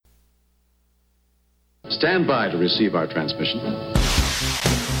Stand by to receive our transmission.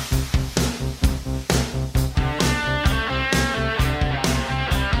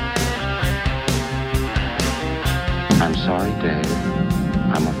 I'm sorry, Dave.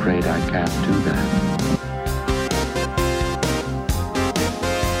 I'm afraid I can't do that.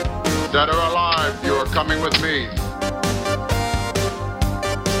 Dead or alive, you are coming with me.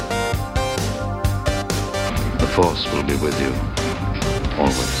 The Force will be with you,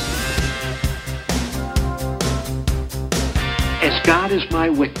 always. As God is my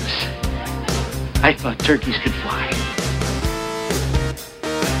witness, I thought turkeys could fly.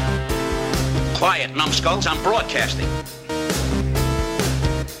 Quiet, numbskulls, I'm broadcasting.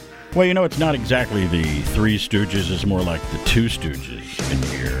 Well, you know, it's not exactly the Three Stooges. It's more like the Two Stooges in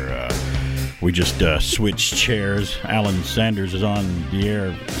here. We just switched chairs. Alan Sanders is on the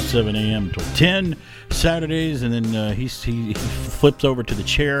air 7 a.m. till 10 Saturdays, and then he flips over to the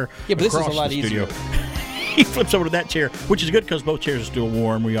chair. Yeah, but this is a lot easier. easier. He flips over to that chair, which is good because both chairs are still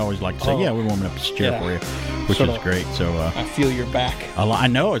warm. We always like to say, we're warming up this chair for you, which is great. So I feel your back. I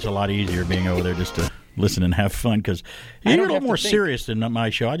know it's a lot easier being over there just to listen and have fun, because you're a little more serious than my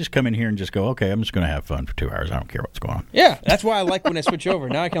show. I just come in here and just go, okay, I'm just going to have fun for 2 hours. I don't care what's going on. Yeah, that's why I like when I switch over.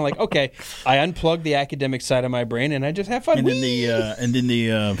 Now I can okay, I unplug the academic side of my brain and I just have fun. And then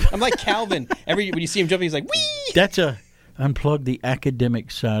the I'm like Calvin. When you see him jumping, he's like, wee! That's unplug the academic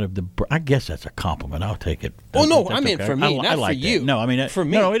side of the I guess that's a compliment. I'll take it. Oh, no, I meant for me, not for you. That. No, I mean, for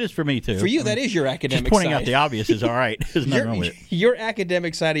me. No, it is for me, too. For you, that is your academic just pointing side. out the obvious is all right. There's nothing wrong with it. Your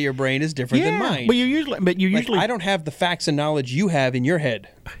academic side of your brain is different than mine. But you usually I don't have the facts and knowledge you have in your head.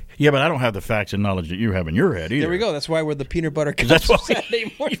 Yeah, but I don't have the facts and knowledge that you have in your head either. There we go. That's why we're the peanut butter cups That's why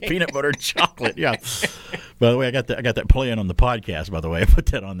Saturday morning. Peanut butter and chocolate. Yeah. By the way, I got that playing on the podcast. By the way, I put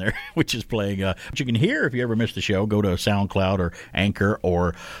that on there, which is playing. But you can hear if you ever missed the show. Go to SoundCloud or Anchor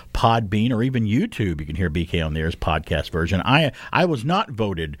or Podbean or even YouTube. You can hear BK on there's podcast version. I was not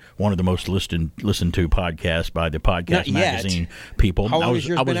voted one of the most listened to podcasts by the Podcast Magazine people. How long I has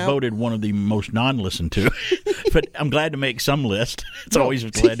yours was been out? voted one of the most non-listened to. But I'm glad to make some list. It's always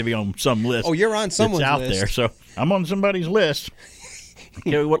glad to be on some list. Oh, you're on someone's out list. there, so I'm on somebody's list.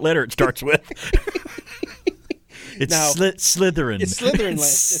 You know what letter it starts with? It's Now, Slytherin. It's Slytherin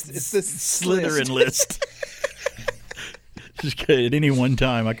list. It's the Slytherin list. Just at any one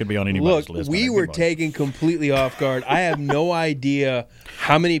time, I could be on anybody's list. Look, we were taken completely off guard. I have no idea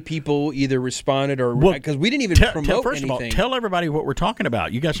how many people either responded or because we didn't even promote first anything. Of all, tell everybody what we're talking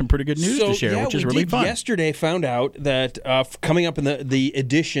about. You got some pretty good news to share, which is really fun. Yesterday, found out that coming up in the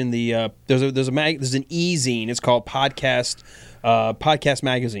edition, there's an e-zine. It's called Podcast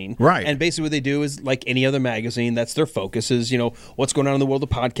Magazine. Right. And basically what they do is like any other magazine, that's their focus is, what's going on in the world of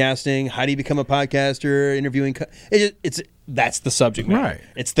podcasting, how do you become a podcaster, interviewing. That's the subject matter. Right.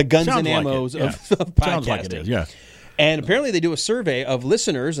 It's the guns and like ammos of podcasting. Sounds like it is, yeah. And apparently they do a survey of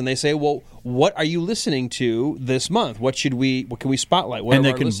listeners, and they say, well, what are you listening to this month? What can we spotlight? What and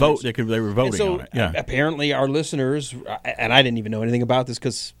they our can listeners? vote. They were voting on it. Yeah. Apparently our listeners, and I didn't even know anything about this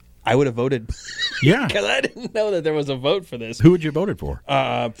because I would have voted. Yeah. Because I didn't know that there was a vote for this. Who would you voted for?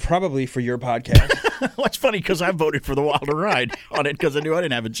 Probably for your podcast. Well, it's funny because I voted for the Wilder Ride on it because I knew I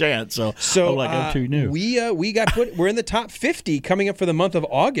didn't have a chance. So I'm like, I'm too new. We got we're in the top 50 coming up for the month of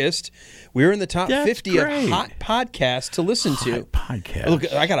August. We're in the top 50 great. of hot podcasts to listen to. Podcast.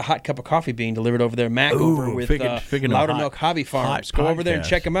 Look, I got a hot cup of coffee being delivered over there, Mac, over with Loudermilk Hobby Farms. Go over there and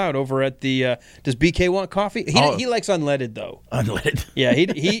check him out over at the. Does BK want coffee? He likes unleaded though. Unleaded.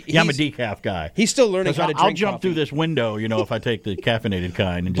 Yeah, I'm a decaf guy. He's still learning how to drink I'll jump coffee. through this window, if I take the caffeinated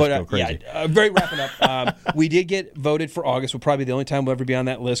kind and just go crazy. Yeah, very wrapping up. We did get voted for August. We're probably the only time we'll ever be on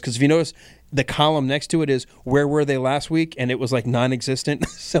that list because if you notice, the column next to it is where were they last week, and it was like non-existent.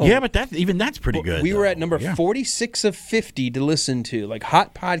 So yeah, but that's pretty good. We were at number 46 of 50 to listen to, like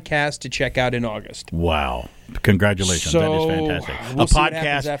hot podcast to check out in August. Wow. Congratulations. That is fantastic. We'll see podcast what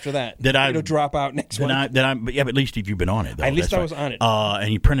happens after that. It'll drop out next month. But at least if you've been on it, though. At least I was on it.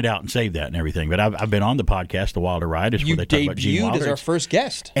 And you print it out and save that and everything. But I've been on the podcast, The Wilder Ride. It's where they talk about Gene Wilder. You debuted as our first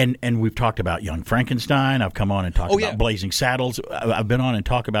guest. And we've talked about Young Frankenstein. I've come on and talked about Blazing Saddles. I've been on and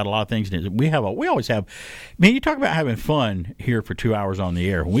talked about a lot of things. We always have. Man, you talk about having fun here for 2 hours on the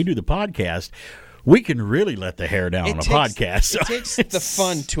air. When we do the podcast, we can really let the hair down on a podcast. It takes the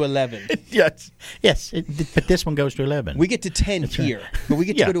fun to 11. Yes. But this one goes to 11. We get to 10 here, but we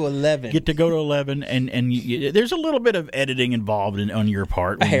get to go to 11. Get to go to 11, and there's a little bit of editing involved on your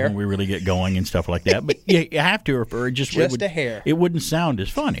part when we really get going and stuff like that. But you have to, or just a hair. It wouldn't sound as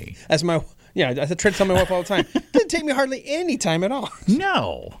funny. Yeah, I try to tell my wife all the time. It doesn't take me hardly any time at all.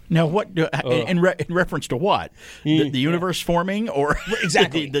 No. Now, what in reference to what? The universe forming, or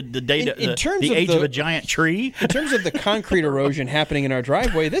exactly the data, in terms the of age of a giant tree? In terms of the concrete erosion happening in our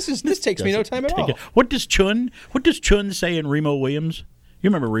driveway, this takes me no time at all. What does Chun say in Remo Williams? You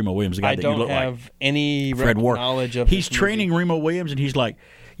remember Remo Williams, the guy that you look like? I don't have any Fred Ward. knowledge of He's this training movie. Remo Williams, and he's like,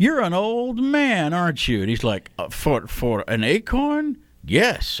 "You're an old man, aren't you?" And he's like, "For an acorn?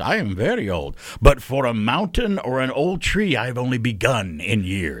 Yes, I am very old. But for a mountain or an old tree, I've only begun in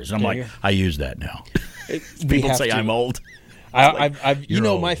years." And I'm like, I use that now. People say I'm old. You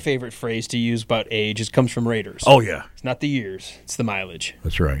know, my favorite phrase to use about age comes from Raiders. Oh, yeah. It's not the years, it's the mileage.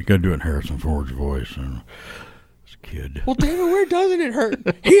 That's right. You got to do it in Harrison Ford's voice. As a kid. Well, David, where doesn't it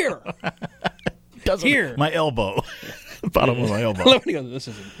hurt? Here. Doesn't Here. My elbow. The bottom of my elbow. Let me go. This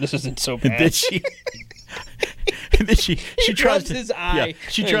isn't so bad. And then she tries to his eye. Yeah,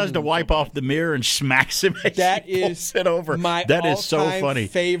 she tries to wipe off the mirror and smacks him. That is it over. My that is so funny.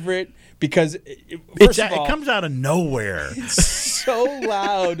 Favorite because it comes out of nowhere. It's so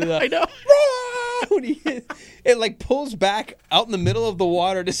loud. I know. When it like pulls back out in the middle of the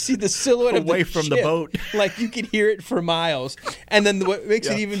water to see the silhouette away of the from ship. the boat. Like you could hear it for miles. And then what makes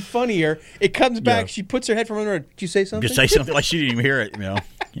it even funnier, it comes back. She puts her head from under her. Did you say something? Just say something like she didn't even hear it. You know.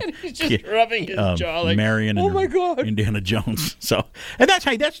 And he's just rubbing his jaw like, Marion and oh my God, Indiana Jones. So, and that's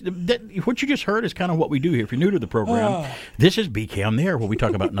what you just heard is kind of what we do here. If you're new to the program, this is BK on the Air, where we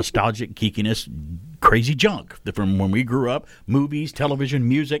talk about nostalgic geekiness, crazy junk from when we grew up, movies, television,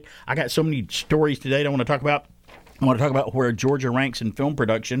 music. I got so many stories today that I want to talk about. I want to talk about where Georgia ranks in film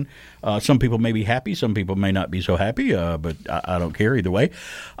production. Some people may be happy. Some people may not be so happy, but I don't care either way.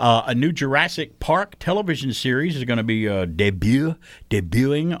 A new Jurassic Park television series is going to be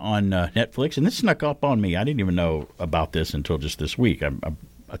debuting on Netflix. And this snuck up on me. I didn't even know about this until just this week.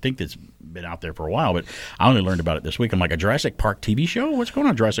 I think it's been out there for a while, but I only learned about it this week. I'm like, a Jurassic Park TV show? What's going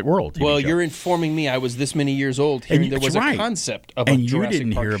on, Jurassic World TV show? You're informing me. I was this many years old hearing there was a concept of a Jurassic Park show. And you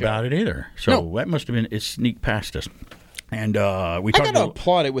didn't hear about it either. So that must have been, it sneaked past us. And we talked about... I got to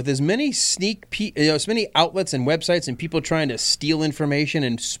applaud it with as many as many outlets and websites and people trying to steal information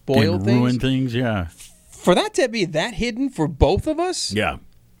and spoil things. Ruin things, yeah. For that to be that hidden for both of us? Yeah.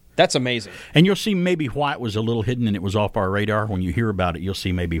 That's amazing. And you'll see maybe why it was a little hidden and it was off our radar. When you hear about it, you'll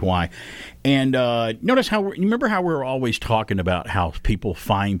see maybe why. And notice how you remember how we were always talking about how people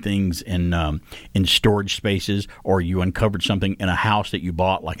find things in storage spaces, or you uncovered something in a house that you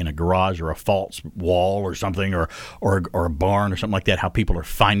bought, like in a garage or a false wall or something, or a barn or something like that. How people are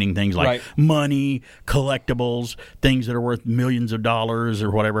finding things like money, collectibles, things that are worth millions of dollars or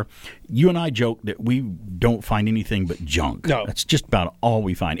whatever. You and I joke that we don't find anything but junk. No, that's just about all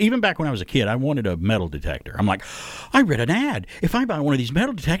we find. Even back when I was a kid, I wanted a metal detector. I'm like, I read an ad. If I buy one of these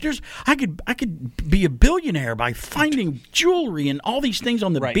metal detectors, I could be a billionaire by finding jewelry and all these things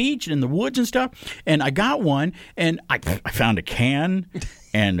on the beach and in the woods and stuff. And I got one, and I found a can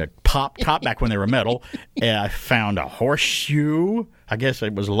and a pop top back when they were metal. And I found a horseshoe. I guess I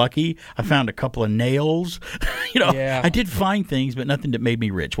was lucky. I found a couple of nails. I did find things, but nothing that made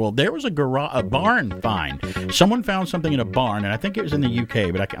me rich. Well, there was a barn find. Someone found something in a barn, and I think it was in the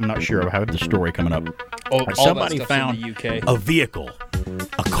UK, but I'm not sure. I have the story coming up. Somebody found in the UK. A vehicle,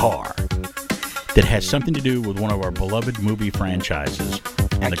 a car, that has something to do with one of our beloved movie franchises.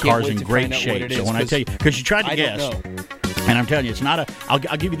 And the car's in great shape. So when I tell you, because you tried to guess. And I'm telling you, it's not a.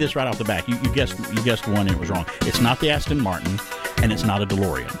 I'll give you this right off the bat. You guessed one, and it was wrong. It's not the Aston Martin, and it's not a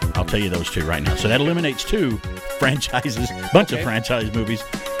DeLorean. I'll tell you those two right now. So that eliminates two franchises, bunch of franchise movies.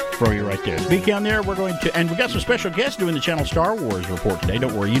 Throw you right there. BK on there. We're going to, and we got some special guests doing the Channel Star Wars report today.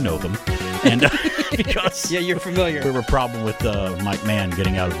 Don't worry, you know them. And because you're familiar. We have a problem with Mike Mann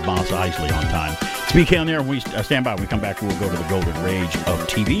getting out of Mos Eisley on time. It's BK on there. We stand by. When we come back, we'll go to the golden rage of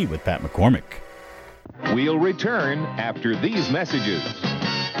TV with Pat McCormick. We'll return after these messages.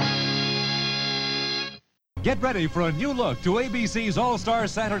 Get ready for a new look to ABC's All-Star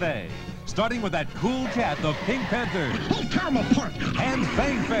Saturday. Starting with that cool cat, the Pink Panther. Oh, tear 'em apart. And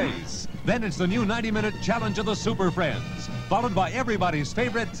Bangface. Then it's the new 90-minute challenge of the Super Friends. Followed by everybody's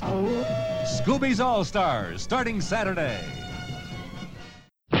favorite, Scooby's All-Stars, starting Saturday.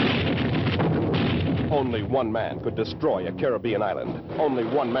 Only one man could destroy a Caribbean island. Only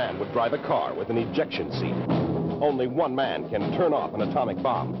one man would drive a car with an ejection seat. Only one man can turn off an atomic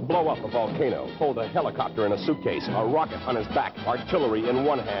bomb, blow up a volcano, hold a helicopter in a suitcase, a rocket on his back, artillery in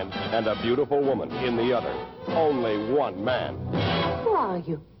one hand, and a beautiful woman in the other. Only one man. Who are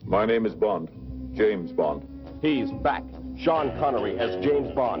you? My name is Bond. James Bond. He's back. Sean Connery as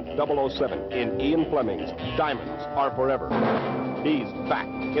James Bond, 007, in Ian Fleming's Diamonds Are Forever. He's back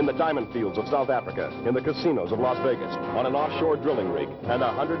in the diamond fields of South Africa, in the casinos of Las Vegas, on an offshore drilling rig, and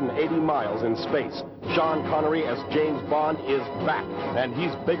 180 miles in space. Sean Connery as James Bond is back, and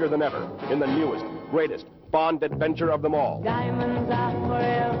he's bigger than ever in the newest, greatest Bond adventure of them all. Diamonds are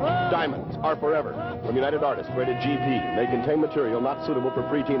forever. Diamonds are forever. From United Artists, rated GP. May contain material not suitable for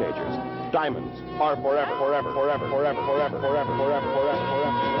pre-teenagers. Diamonds are forever, forever, forever, forever, forever, forever, forever, forever,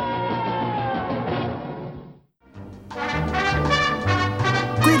 forever.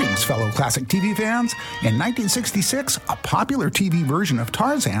 Greetings, fellow classic TV fans. In 1966, a popular TV version of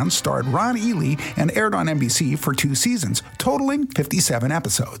Tarzan starred Ron Ely and aired on NBC for 2 seasons, totaling 57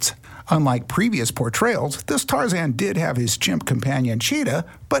 episodes. Unlike previous portrayals, this Tarzan did have his chimp companion Cheetah,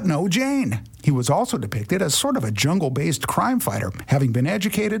 but no Jane. He was also depicted as sort of a jungle-based crime fighter, having been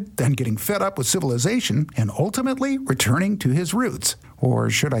educated, then getting fed up with civilization, and ultimately returning to his roots. Or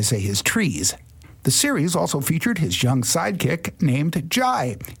should I say his trees. The series also featured his young sidekick named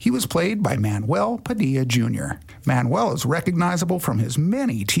Jai. He was played by Manuel Padilla Jr. Manuel is recognizable from his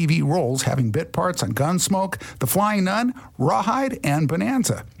many TV roles, having bit parts on Gunsmoke, The Flying Nun, Rawhide, and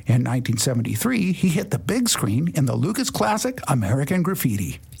Bonanza. In 1973, he hit the big screen in the Lucas classic American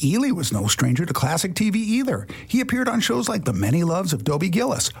Graffiti. Ely was no stranger to classic TV either. He appeared on shows like The Many Loves of Dobie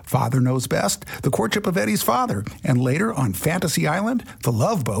Gillis, Father Knows Best, The Courtship of Eddie's Father, and later on Fantasy Island, The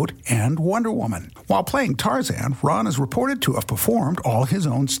Love Boat, and Wonder Woman. While playing Tarzan, Ron is reported to have performed all his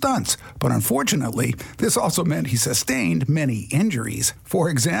own stunts, but unfortunately, this also meant he sustained many injuries. For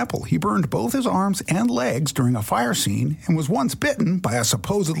example, he burned both his arms and legs during a fire scene and was once bitten by a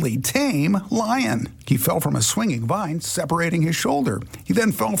supposedly tame lion. He fell from a swinging vine, separating his shoulder. He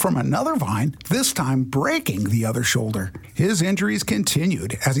then fell from another vine, this time breaking the other shoulder. His injuries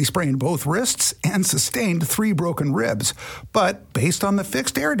continued as he sprained both wrists and sustained 3 broken ribs. But based on the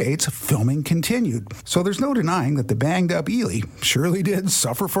fixed air dates, filming continued. So there's no denying that the banged-up Ely surely did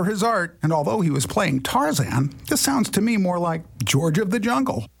suffer for his art. And although he was playing Tarzan, this sounds to me more like George of the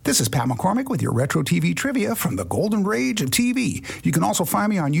Jungle. This is Pat McCormick with your Retro TV trivia from the Golden Rage of TV. You can also find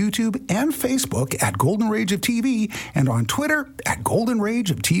me on YouTube and Facebook at Golden Rage of TV and on Twitter at Golden Rage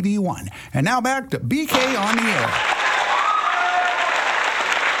of TV1. And now back to BK on the air.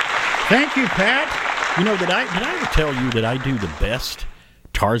 Thank you, Pat. You know, did I ever tell you that I do the best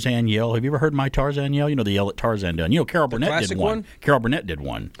Tarzan yell? Have you ever heard my Tarzan yell? You know, the yell that Tarzan done. You know, Carol Burnett did one. Carol Burnett did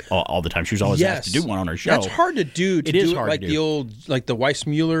one all the time. She was always asked to do one on her show. That's hard to do. It is hard to do. The old, like the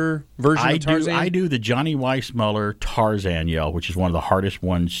Weissmuller version of Tarzan. I do the Johnny Weissmuller Tarzan yell, which is one of the hardest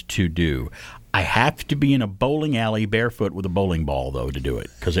ones to do. I have to be in a bowling alley barefoot with a bowling ball, though, to do it,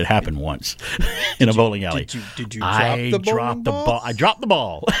 because it happened once in a bowling alley. Did you drop the bowling ball? I dropped the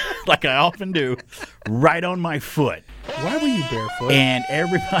ball, like I often do, right on my foot. Why were you barefoot? And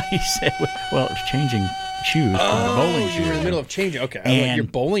everybody said, well, it was changing shoes from the bowling shoes. You were in the middle of changing. Okay. And, like you're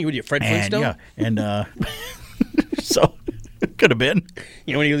bowling? What are you, Fred Flintstone? Yeah. And so could have been.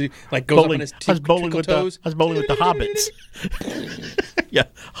 You know, when he like goes bowling, up on his toes? I was bowling with the hobbits. Yeah,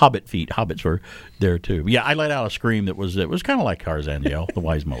 hobbit feet. Hobbits were there, too. Yeah, I let out a scream that was kind of like Tarzan yell, the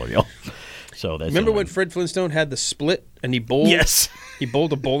Weissmuller yell. So that's remember when Fred Flintstone had the split and he bowled? Yes. He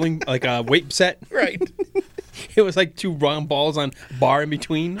bowled a bowling, like a weight set. Right. It was like 2 round balls on bar in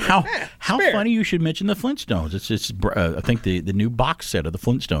between. How funny you should mention the Flintstones. It's I think the new box set of the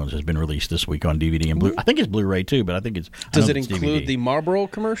Flintstones has been released this week on DVD and Blu. I think it's Blu-ray too, but I think it's. Does it include the Marlboro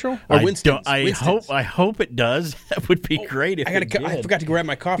commercial or Winston's? I hope it does. That would be great if it did. I forgot to grab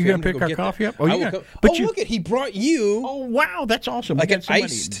my coffee. You're gonna pick our coffee up? Look at he brought you. Oh wow, that's awesome. Like an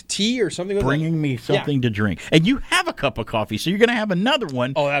iced tea or something. Bringing me something to drink, and you have a cup of coffee, so you're gonna have another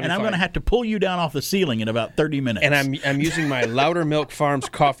one. Oh, that'd be and I'm fine. gonna have to pull you down off the ceiling in about 30 minutes. And I'm using my Louder Milk Farms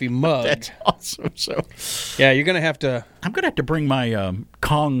coffee mug. That's awesome. So, yeah, you're gonna have to. I'm gonna have to bring my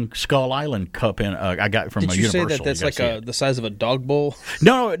Kong Skull Island cup in. I got from Did Universal. you say that's like the size of a dog bowl?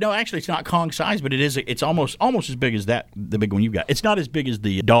 No. Actually, it's not Kong size, but it is. It's almost as big as that. The big one you got. It's not as big as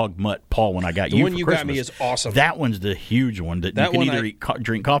the dog mutt Paul one I got you. The one for you Christmas. got me is awesome. That one's the huge one that you can either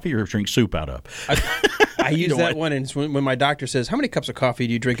drink coffee or drink soup out of. I use that one, and when my doctor says, "How many cups of coffee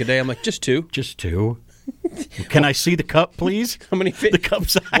do you drink a day?" I'm like, "Just 2." Just 2. Can I see the cup, please? How many fit? The cup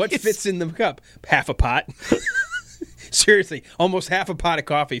size. What fits in the cup? Half a pot. Seriously, almost half a pot of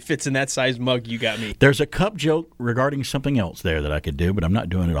coffee fits in that size mug you got me. There's a cup joke regarding something else there that I could do, but I'm not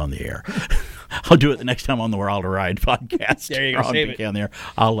doing it on the air. I'll do it the next time on the Wild Ride podcast. There you go. Save it. On there.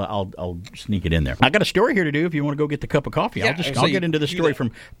 I'll sneak it in there. I got a story here to do if you want to go get the cup of coffee. Yeah, I'll get into the story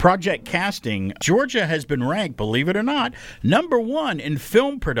from Project Casting. Georgia has been ranked, believe it or not, #1 in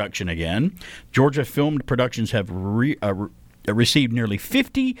film production again. Georgia filmed productions have received nearly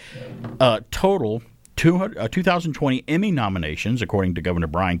 50 total 2020 Emmy nominations, according to Governor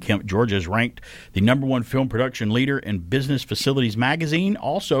Brian Kemp. Georgia is ranked the #1 film production leader in Business Facilities magazine.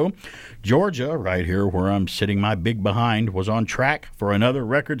 Also, Georgia, right here where I'm sitting my big behind, was on track for another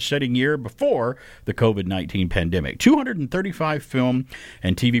record-setting year before the COVID-19 pandemic. 235 film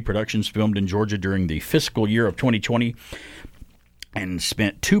and TV productions filmed in Georgia during the fiscal year of 2020. And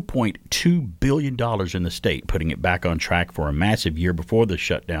spent $2.2 billion in the state, putting it back on track for a massive year before the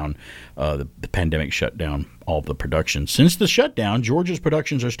shutdown. The pandemic shut down all the production. Since the shutdown, Georgia's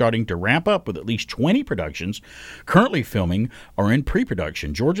productions are starting to ramp up with at least 20 productions currently filming or in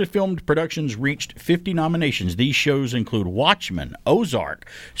pre-production. Georgia filmed productions reached 50 nominations. These shows include Watchmen, Ozark,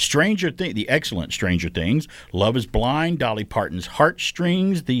 the excellent Stranger Things, Love is Blind, Dolly Parton's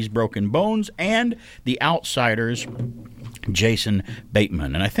Heartstrings, These Broken Bones, and The Outsiders, Jason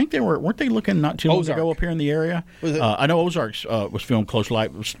Bateman. And I think weren't they looking not too long ago up here in the area? I know Ozark was filmed close by,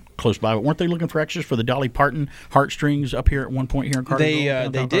 but weren't they looking for extras for the Dolly Parton Heartstrings up here at one point here in Cartersville?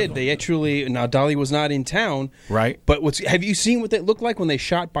 They did. They actually, now Dolly was not in town. Right. But have you seen what they looked like when they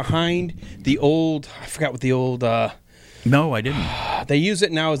shot behind the old, I forgot what the old... No, I didn't. They use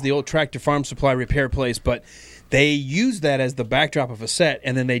it now as the old Tractor Farm Supply repair place, but they use that as the backdrop of a set,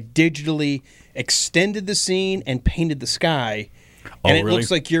 and then they digitally extended the scene and painted the sky, and it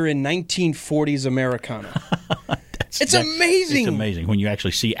looks like you're in 1940s Americana. It's amazing. It's amazing when you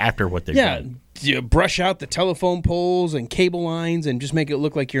actually see after what they've done. You brush out the telephone poles and cable lines and just make it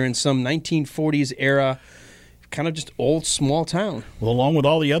look like you're in some 1940s era, kind of just old small town. Well, along with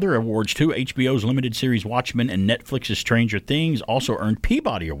all the other awards, too, HBO's limited series Watchmen and Netflix's Stranger Things also earned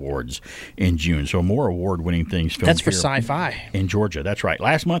Peabody Awards in June. So more award-winning things filmed That's for sci-fi. In Georgia. That's right.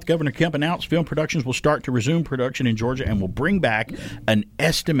 Last month, Governor Kemp announced film productions will start to resume production in Georgia and will bring back an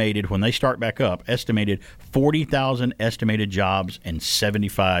estimated, when they start back up, estimated 40,000 estimated jobs and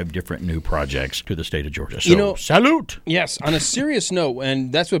 75 different new projects to the state of Georgia. So, salute! Yes, on a serious note,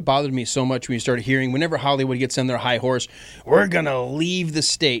 and that's what bothered me so much when you started hearing, whenever Hollywood gets on their high horse, we're going to leave the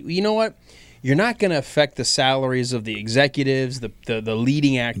state. You know what? You're not going to affect the salaries of the executives, the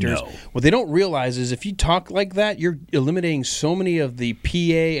leading actors. No. What they don't realize is if you talk like that, you're eliminating so many of the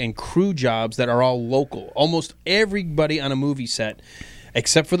PA and crew jobs that are all local. Almost everybody on a movie set,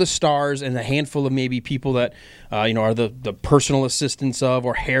 except for the stars and a handful of maybe people that are the personal assistants of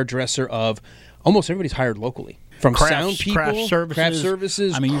or hairdresser of, almost everybody's hired locally. From sound people, craft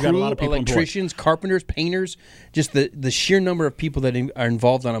services, I mean, you got a lot of people electricians, carpenters, painters, just the sheer number of people that are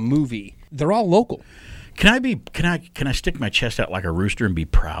involved on a movie. They're all local. Can I stick my chest out like a rooster and be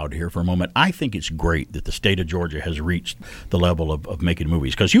proud here for a moment? I think it's great that the state of Georgia has reached the level of making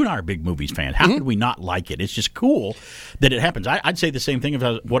movies, because you and I are big movies fans. How could we not like it? It's just cool that it happens. I'd say the same thing if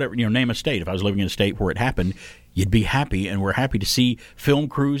I was name a state. If I was living in a state where it happened, you'd be happy, and we're happy to see film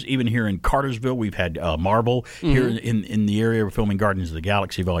crews. Even here in Cartersville, we've had Marvel here in the area. We're filming Guardians of the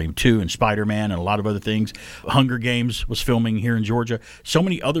Galaxy Volume 2 and Spider-Man and a lot of other things. Hunger Games was filming here in Georgia. So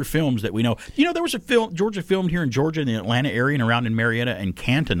many other films that we know. There was a film Georgia filmed here in Georgia in the Atlanta area and around in Marietta and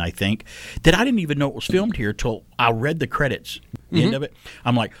Canton, I think, that I didn't even know it was filmed here till I read the credits. The end of it,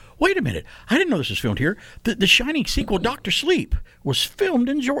 I'm like, wait a minute, I didn't know this was filmed here. The Shining sequel, Dr. Sleep, was filmed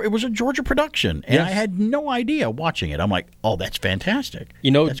in Georgia. It was a Georgia production, and I had no idea watching it. I'm like, oh, that's fantastic.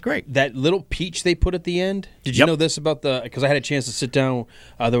 That's great. That little peach they put at the end. Did you know this about because I had a chance to sit down.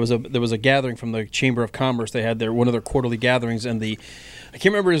 There was a gathering from the Chamber of Commerce. They had one of their quarterly gatherings, and I can't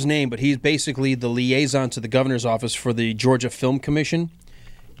remember his name, but he's basically the liaison to the governor's office for the Georgia Film Commission.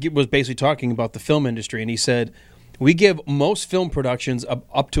 He was basically talking about the film industry, and he said, we give most film productions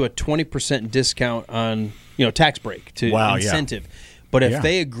up to a 20% discount on tax break to incentive. Yeah. But if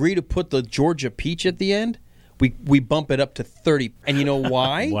they agree to put the Georgia peach at the end, we bump it up to 30. And you know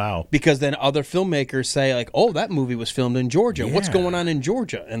why? Wow. Because then other filmmakers say, like, oh, that movie was filmed in Georgia. Yeah. What's going on in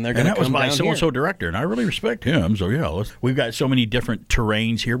Georgia? And they're going to come down here. That was my so-and-so director, and I really respect him. So, we've got so many different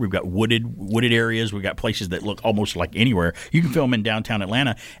terrains here. We've got wooded areas. We've got places that look almost like anywhere. You can film in downtown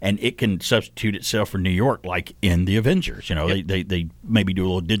Atlanta, and it can substitute itself for New York, like in The Avengers. They maybe do a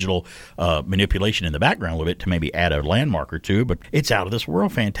little digital manipulation in the background a little bit to maybe add a landmark or two, but it's out of this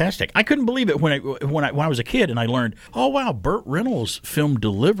world fantastic. I couldn't believe it when I was a kid and I learned, oh wow, Burt Reynolds filmed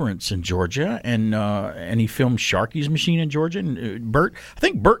Deliverance in Georgia, and he filmed Sharky's Machine in Georgia. And I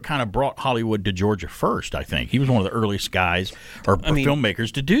think Burt kind of brought Hollywood to Georgia first. I think he was one of the earliest guys or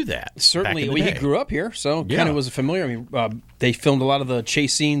filmmakers to do that. Certainly, he grew up here, so kind of was familiar. I mean, they filmed a lot of the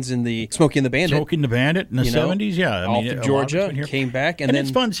chase scenes in the Smokey and the Bandit. Smokey and the Bandit in the 70s, yeah. All through Georgia, came back, and then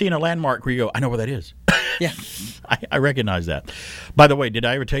it's fun seeing a landmark where you go, I know where that is. Yeah, I recognize that. By the way, did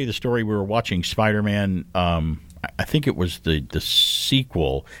I ever tell you the story? We were watching Spider-Man. I think it was the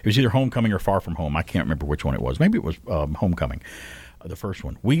sequel. It was either Homecoming or Far From Home. I can't remember which one it was. Maybe it was Homecoming, the first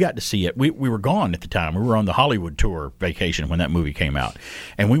one. We got to see it. We were gone at the time. We were on the Hollywood tour vacation when that movie came out.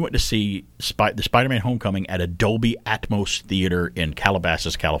 And we went to see the Spider-Man Homecoming at a Dolby Atmos theater in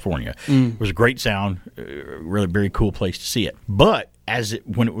Calabasas, California. It was a great sound, really very cool place to see it. But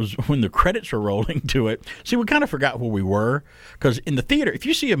when the credits were rolling to it, see, we kind of forgot where we were, because in the theater, if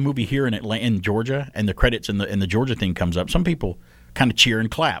you see a movie here in Georgia, and the credits and the Georgia thing comes up, some people kind of cheer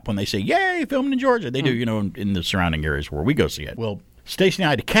and clap when they say, "Yay, filmed in Georgia." They do, in the surrounding areas where we go see it. Well, Stacey and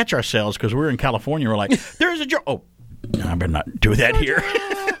I had to catch ourselves because we were in California. We're like, "There's a oh, no, I better not do that here."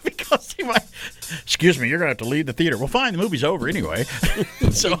 Because he might, excuse me, you're going to have to leave the theater. Well, fine, the movie's over anyway.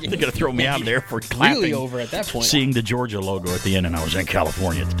 So they're going to throw me out there for clapping. Really over at that point. Seeing the Georgia logo at the end, and I was in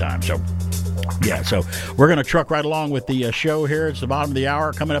California at the time. So, yeah, so we're going to truck right along with the show here. It's the bottom of the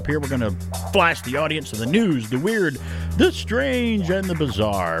hour. Coming up here, we're going to flash the audience to the news, the weird, the strange, and the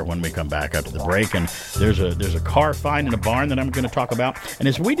bizarre when we come back after the break. And there's a car find in a barn that I'm going to talk about. And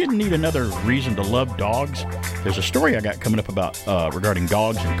as we didn't need another reason to love dogs, there's a story I got coming up about regarding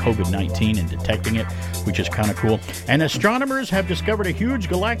dogs and COVID-19 and detecting it, which is kind of cool. And astronomers have discovered a huge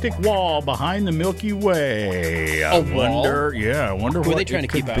galactic wall behind the Milky Way. I wonder what are they trying to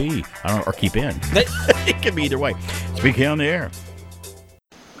keep out? Be. I don't know, or keep in. It could be either way. Speaking on the air.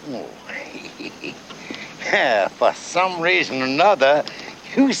 Yeah, for some reason or another,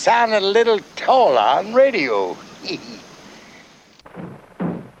 you sounded a little taller on radio.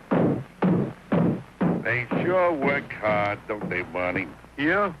 They sure work hard, don't they, Barney?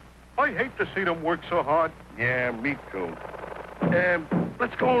 Yeah? I hate to see them work so hard. Yeah, me too.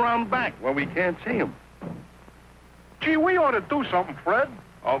 Let's go around back where we can't see them. Gee, we ought to do something, Fred.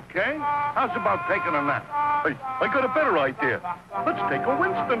 Okay. How's about taking a nap? Hey, I got a better idea. Let's take a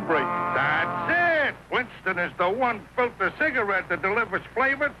Winston break. That's it. Winston is the one filter cigarette that delivers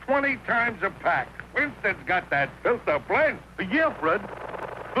flavor 20 times a pack. Winston's got that filter blend. Yeah, Fred.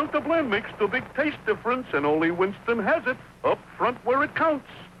 Filter blend makes the big taste difference, and only Winston has it up front where it counts.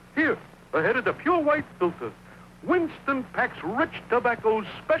 Here, ahead of the pure white filter. Winston packs rich tobaccos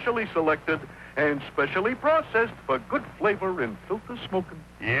specially selected and specially processed for good flavor in filter smoking.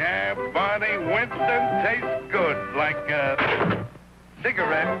 Yeah, Barney, Winston tastes good, like a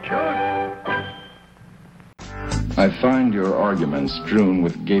cigarette should. I find your arguments strewn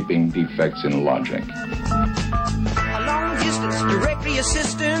with gaping defects in logic. A long distance directory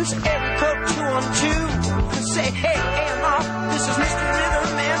assistance, every code 212. Say, hey, AMR, this is Mr.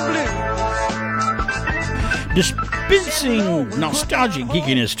 Rhythm and Blues. Dispensing nostalgic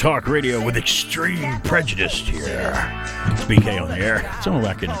geekiness talk radio with extreme prejudice here. It's BK on the air. Someone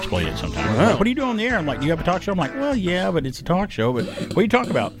I can explain it sometime. Wow. What do you do on the air? I'm like, do you have a talk show? I'm like, well, yeah, but it's a talk show. But what do you talk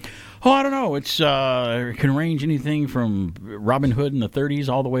about? Oh, I don't know. It can range anything from Robin Hood in the 30s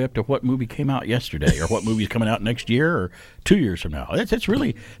all the way up to what movie came out yesterday or what movie's coming out next year or 2 years from now. That's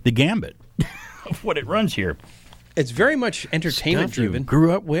really the gambit of what it runs here. It's very much entertainment stuff driven. You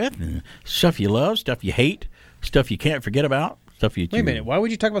grew up with, and stuff you love, stuff you hate, stuff you can't forget about, stuff you. Wait a minute. Why would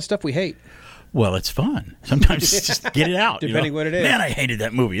you talk about stuff we hate? Well, it's fun. Sometimes just get it out. Depending what it is. Man, I hated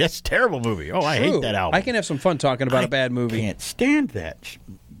that movie. That's a terrible movie. Oh, I hate that album. I can have some fun talking about a bad movie. I can't stand that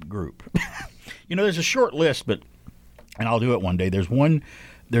group. There's a short list, and I'll do it one day.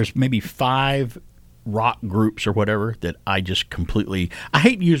 There's maybe 5 rock groups or whatever that I just completely. I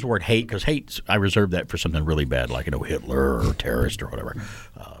hate to use the word hate because I reserve that for something really bad like Hitler or terrorist or whatever.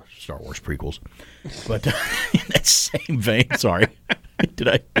 Star Wars prequels. But in that same vein, sorry.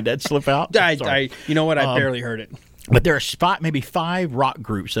 Did that slip out? You know what? I barely heard it. But there are maybe 5 rock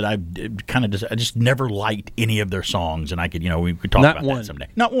groups that I just never liked any of their songs, and I could, we could talk about that someday.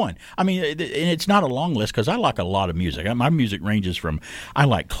 Not one. I mean, and it's not a long list because I like a lot of music. My music ranges from I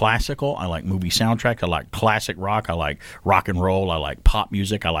like classical, I like movie soundtracks, I like classic rock, I like rock and roll, I like pop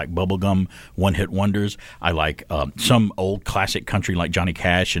music, I like bubblegum one-hit wonders, I like some old classic country like Johnny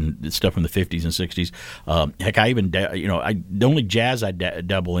Cash and stuff from the 50s and 60s. Heck, I even the only jazz I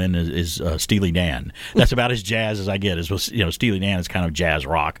dabble in is Steely Dan. That's about as jazz as I get. Steely Dan is kind of jazz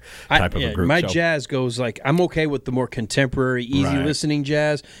rock type of a group. My jazz goes like, I'm okay with the more contemporary, easy listening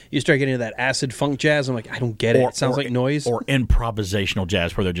jazz. You start getting into that acid funk jazz, I'm like, I don't get it. It sounds like noise. Or improvisational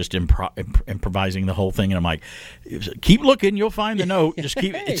jazz where they're just improvising the whole thing, and I'm like, keep looking, you'll find the note. Just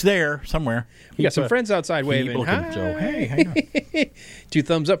keep it's there somewhere. You got some friends outside waving. Hi. So hey, 2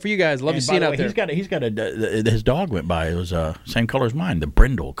 thumbs up for you guys. Love to see it out there. He's got his dog went by. It was same color as mine, the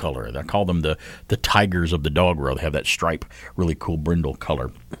brindle color. I call them the tigers of the dog world. They have that stripe, really cool brindle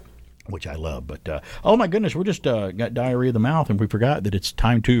color. which I love. But, oh, my goodness, we're just got diarrhea of the mouth, and we forgot that it's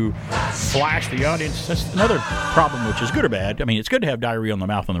time to flash the audience. That's another problem, which is good or bad. I mean, it's good to have diarrhea on the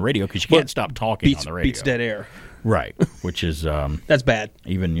mouth on the radio because you can't stop talking on the radio. Beats dead air. Right, which is... that's bad.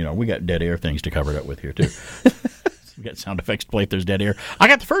 Even, we got dead air things to cover it up with here, too. We got sound effects to play if there's dead air. I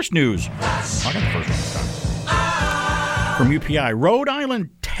got the first news. I got the first one this time. From UPI, Rhode Island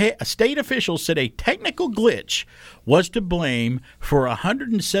state officials said a technical glitch was to blame for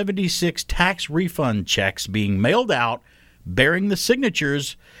 176 tax refund checks being mailed out bearing the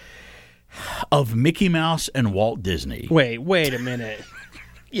signatures of Mickey Mouse and Walt Disney. Wait a minute.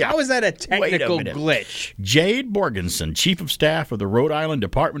 Yeah. How is that a technical glitch? Jade Borgenson, Chief of Staff of the Rhode Island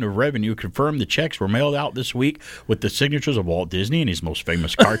Department of Revenue, confirmed the checks were mailed out this week with the signatures of Walt Disney and his most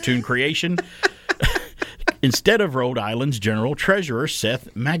famous cartoon creation, instead of Rhode Island's General Treasurer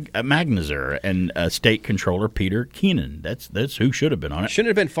Seth Magneser and State Controller Peter Keenan. That's who should have been on it. Shouldn't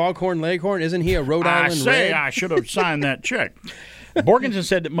it have been Foghorn Leghorn? Isn't he a Rhode Island Red? I should have signed that check. Borgenson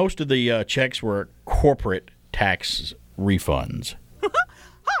said that most of the checks were corporate tax refunds.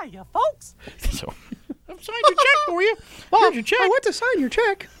 Hiya, folks. So, I've signed your check for you. Here's your check. I went to sign your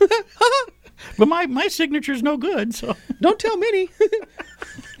check. But my signature's no good, so. Don't tell Minnie.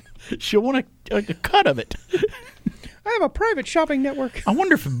 She'll want a cut of it. I have a private shopping network. I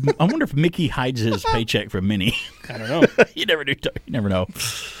wonder if Mickey hides his paycheck from Minnie. I don't know. You never know.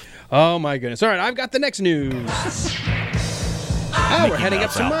 Oh, my goodness. All right, I've got the next news. We're heading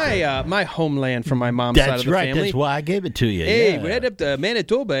up to my homeland from my mom's side of the family. That's why I gave it to you. Hey, we head up to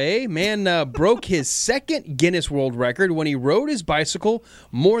Manitoba. Man broke his second Guinness World Record when he rode his bicycle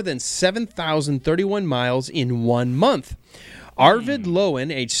more than 7,031 miles in 1 month. Arvid Lowen,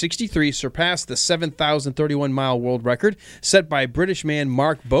 age 63, surpassed the 7,031-mile world record set by British man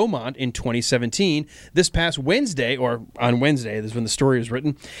Mark Beaumont in 2017 this past Wednesday, or on Wednesday, this is when the story was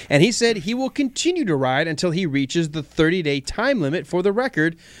written, and he said he will continue to ride until he reaches the 30-day time limit for the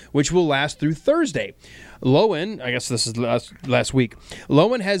record, which will last through Thursday. Lowen, I guess this is last week,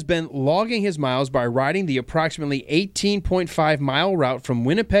 Lowen has been logging his miles by riding the approximately 18.5-mile route from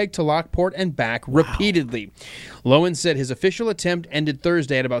Winnipeg to Lockport and back repeatedly. Lowen said his official attempt ended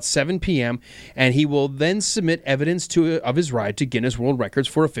Thursday at about 7 p.m., and he will then submit evidence of his ride to Guinness World Records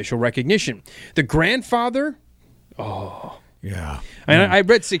for official recognition. The grandfather... Oh... Yeah. I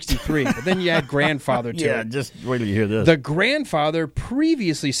read 63, but then you add grandfather to it. Yeah, just wait till you hear this. The grandfather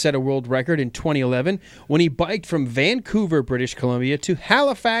previously set a world record in 2011 when he biked from Vancouver, British Columbia to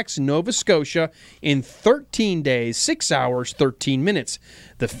Halifax, Nova Scotia in 13 days, 6 hours, 13 minutes.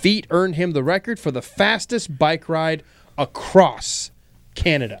 The feat earned him the record for the fastest bike ride across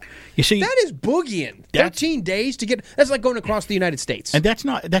Canada. You see, that is boogieing. 13 days to get. That's like going across the United States. And that's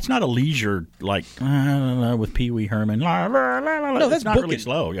not a leisure like with Pee Wee Herman. No, that's not booking. Really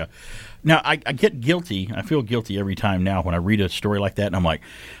slow. Yeah. Now I get guilty. I feel guilty every time now when I read a story like that, and I'm like,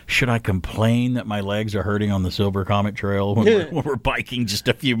 should I complain that my legs are hurting on the Silver Comet Trail when we're biking just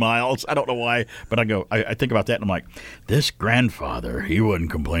a few miles? I don't know why, but I think about that, and I'm like, this grandfather, he wasn't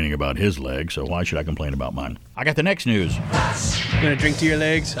complaining about his legs, so why should I complain about mine? I got the next news. You gonna drink to your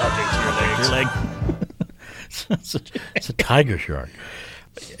legs? I'll drink to your legs. It's a tiger shark.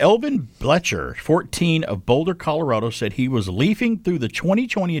 Elvin Bletcher, 14, of Boulder, Colorado, said he was leafing through the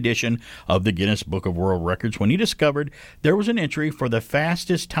 2020 edition of the Guinness Book of World Records when he discovered there was an entry for the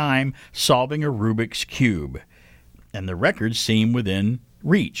fastest time solving a Rubik's Cube, and the record seemed within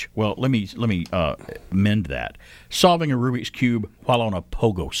reach. Well, let me amend that. Solving a Rubik's Cube while on a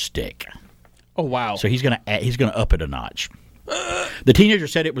pogo stick. Oh wow! So he's gonna up it a notch. The teenager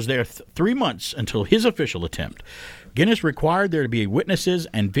said it was there 3 months until his official attempt. Guinness required there to be witnesses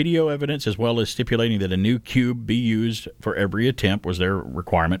and video evidence, as well as stipulating that a new cube be used for every attempt was their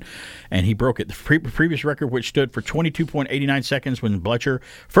requirement, and he broke it. The previous record, which stood for 22.89 seconds when Bletcher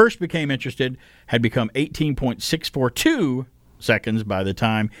first became interested, had become 18.642 seconds by the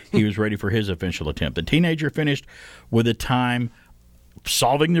time he was ready for his official attempt. The teenager finished with a time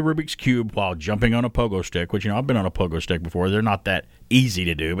solving the Rubik's Cube while jumping on a pogo stick, which, I've been on a pogo stick before. They're not that easy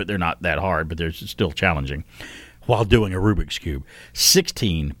to do, but they're not that hard, but they're still challenging. While doing a Rubik's Cube,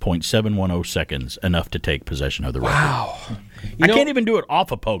 16.710 seconds, enough to take possession of the record. Wow. I can't even do it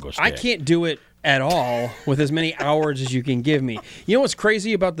off a pogo stick. I can't do it at all with as many hours as you can give me. You know what's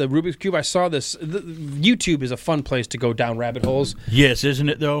crazy about the Rubik's Cube? I saw this. YouTube is a fun place to go down rabbit holes. Yes, isn't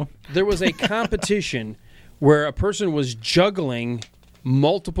it, though? There was a competition where a person was juggling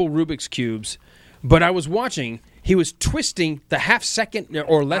multiple Rubik's Cubes, but I was watching. He was twisting the half second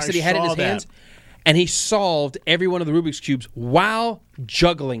or less that he had in his hands, and he solved every one of the Rubik's Cubes while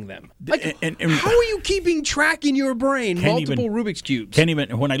juggling them. Like, and how are you keeping track in your brain multiple Rubik's Cubes? Can't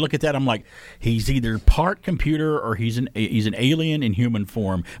even. When I look at that, I'm like, he's either part computer or he's an alien in human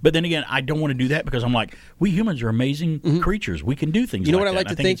form. But then again, I don't want to do that because I'm like, we humans are amazing creatures. We can do things. You know like what I like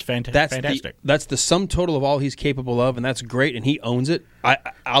that. to think? It's fantastic. That's the sum total of all he's capable of, and that's great. And he owns it.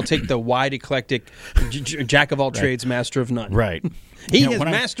 I'll take the wide, eclectic, jack of all trades, master of none. Right. He has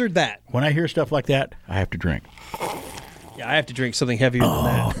mastered that. When I hear stuff like that, I have to drink. Yeah, I have to drink something heavier than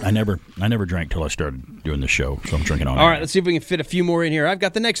that. I never drank till I started doing the show, so I'm drinking on. All right, let's see if we can fit a few more in here. I've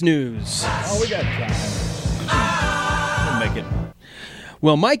got the next news. Oh, we got time. We'll make it.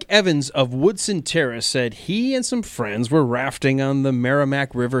 Well, Mike Evans of Woodson Terrace said he and some friends were rafting on the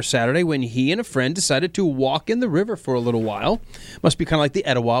Merrimack River Saturday when he and a friend decided to walk in the river for a little while. Must be kind of like the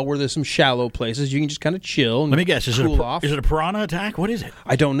Etowah, where there's some shallow places you can just kind of chill and Let me guess, is cool off. Is it a piranha attack? What is it?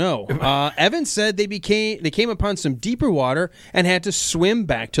 I don't know. Evans said they came upon some deeper water and had to swim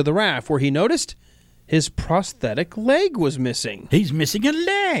back to the raft, where he noticed his prosthetic leg was missing. He's missing a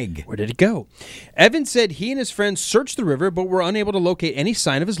leg. Where did it go? Evans said he and his friends searched the river but were unable to locate any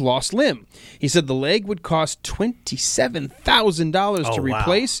sign of his lost limb. He said the leg would cost $27,000 to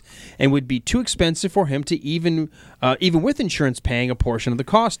replace and would be too expensive for him to even with insurance paying a portion of the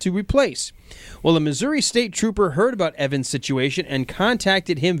cost to replace. Well, a Missouri State Trooper heard about Evans' situation and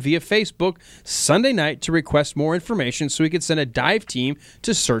contacted him via Facebook Sunday night to request more information so he could send a dive team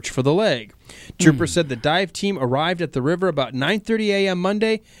to search for the leg. Trooper said the dive team arrived at the river about 9:30 a.m.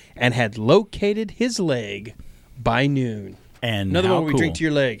 Monday and had located his leg by noon. And another one where we drink to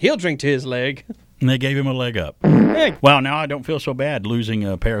your leg. He'll drink to his leg. And they gave him a leg up. Hey. Well, now I don't feel so bad losing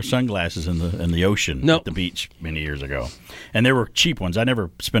a pair of sunglasses in the ocean at the beach many years ago. And they were cheap ones. I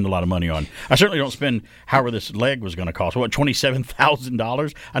never spend a lot of money on. I certainly don't spend however this leg was going to cost. What,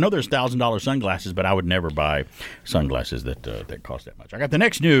 $27,000? I know there's $1,000 sunglasses, but I would never buy sunglasses that cost that much. I got the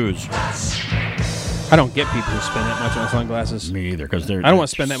next news. I don't get people who spend that much on sunglasses. Me either, because I don't want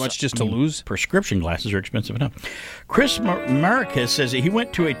to spend that much just to lose. Prescription glasses are expensive enough. Chris Marquez says that he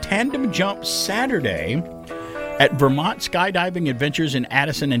went to a tandem jump Saturday at Vermont Skydiving Adventures in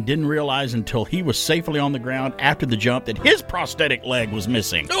Addison and didn't realize until he was safely on the ground after the jump that his prosthetic leg was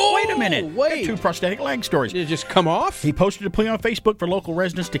missing. Oh, wait a minute. Got two prosthetic leg stories. Did it just come off? He posted a plea on Facebook for local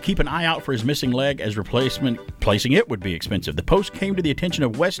residents to keep an eye out for his missing leg, as replacing it would be expensive. The post came to the attention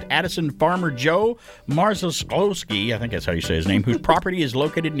of West Addison farmer Joe Marzowski, I think that's how you say his name, whose property is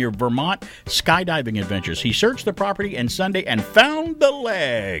located near Vermont Skydiving Adventures. He searched the property on Sunday and found the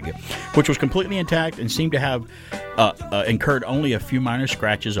leg, which was completely intact and seemed to have incurred only a few minor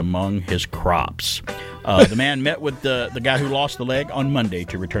scratches among his crops. The man met with the guy who lost the leg on Monday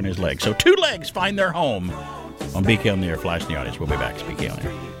to return his leg. So two legs find their home on BK on the Air. Flash in the audience. We'll be back. It's BK on the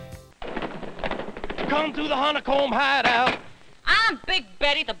Air. Come to the Honeycomb Hideout. I'm Big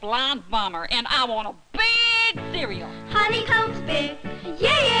Betty the Blonde Bomber, and I want a big cereal. Honeycomb's big.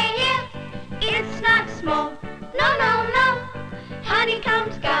 Yeah, yeah, yeah. It's not small. No, no, no.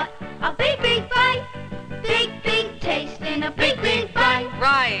 Honeycomb's got a big, big bite. Big, big taste in a big, big bite.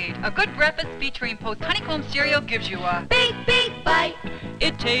 Right. A good breakfast featuring post honeycomb cereal gives you a big, big bite.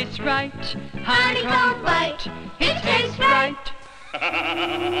 It tastes right. Honeycomb bite. It tastes right.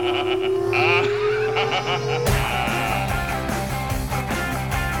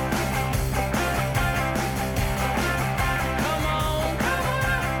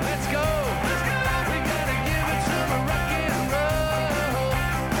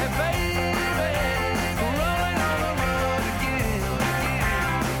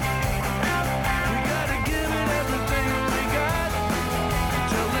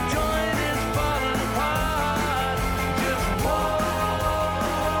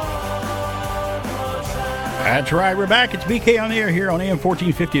 That's right, we're back. It's BK on the Air here on AM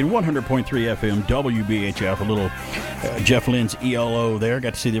 1450 and 100.3 FM WBHF. A little Jeff Lynne's ELO there.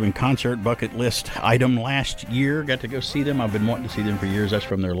 Got to see them in concert, bucket list item last year. Got to go see them. I've been wanting to see them for years. That's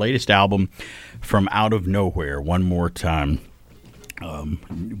from their latest album, From Out of Nowhere, One More Time.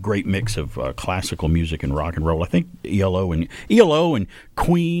 Great mix of classical music and rock and roll. I think ELO and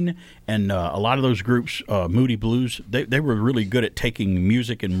Queen and a lot of those groups, Moody Blues, they were really good at taking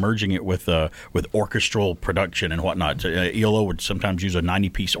music and merging it with orchestral production and whatnot. ELO would sometimes use a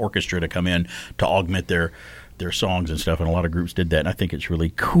 90-piece orchestra to come in to augment their songs and stuff, and a lot of groups did that, and I think it's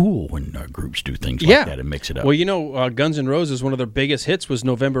really cool when groups do things like that and mix it up. Well, you know, Guns N' Roses, one of their biggest hits was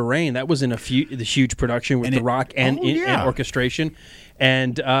November Rain. That was in the huge production with the rock and orchestration.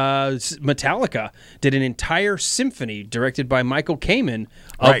 And Metallica did an entire symphony directed by Michael Kamen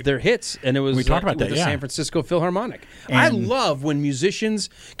of their hits, and it was we talked about that, the San Francisco Philharmonic. And I love when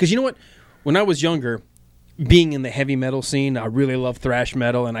musicians, because you know what, when I was younger, being in the heavy metal scene, I really love thrash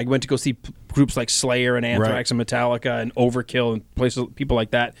metal, and I went to go see groups like Slayer and Anthrax and Metallica and Overkill and places, people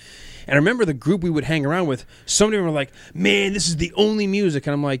like that. And I remember the group we would hang around with, some of them were like, man, this is the only music.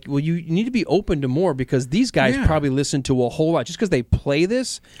 And I'm like, well, you need to be open to more, because these guys probably listen to a whole lot. Just because they play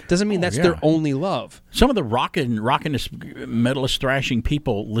this doesn't mean that's their only love. Some of the rockinist, metalist, thrashing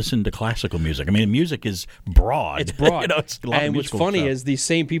people listen to classical music. I mean, music is broad. It's broad. It's a lot and what's funny is these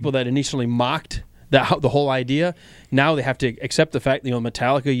same people that initially mocked the whole idea, now they have to accept the fact that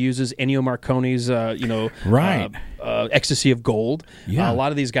Metallica uses Ennio Morricone's Ecstasy of Gold. A lot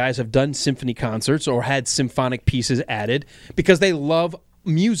of these guys have done symphony concerts or had symphonic pieces added because they love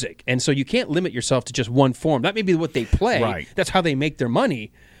music, and so you can't limit yourself to just one form. That may be what they play. Right. That's how they make their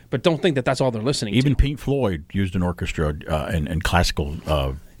money, but don't think that that's all they're listening to. Even Pink Floyd used an orchestra and classical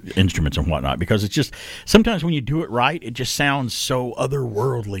instruments and whatnot, because it's just sometimes when you do it right, it just sounds so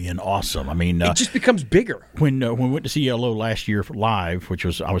otherworldly and awesome. I mean, it just becomes bigger. When we went to see ELO last year live,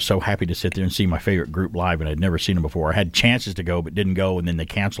 I was so happy to sit there and see my favorite group live, and I'd never seen them before. I had chances to go but didn't go, and then they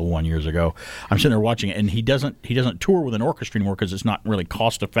canceled 1 year ago. I'm sitting there watching it, and he doesn't tour with an orchestra anymore because it's not really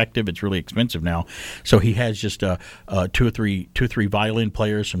cost effective. It's really expensive now. So he has just two or three violin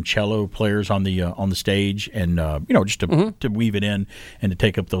players, some cello players on the stage, and just to weave it in and to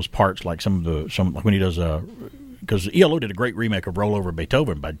take up those parts, like when he does because ELO did a great remake of Roll Over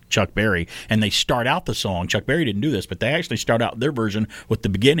Beethoven by Chuck Berry, and they start out the song. Chuck Berry didn't do this, but they actually start out their version with the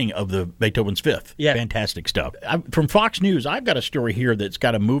beginning of the Beethoven's Fifth. Yeah. Fantastic stuff. From Fox News, I've got a story here that's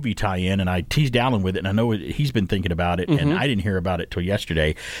got a movie tie-in, and I teased Alan with it, and I know he's been thinking about it, and I didn't hear about it till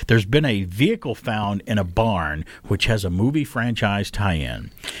yesterday. There's been a vehicle found in a barn which has a movie franchise tie-in,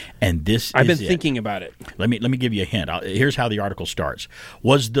 and I've been thinking about it. Let me give you a hint. Here's how the article starts.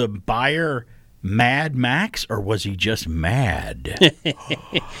 Was the buyer Mad Max, or was he just mad?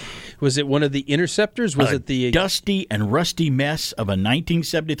 Was it one of the Interceptors? Was it the dusty and rusty mess of a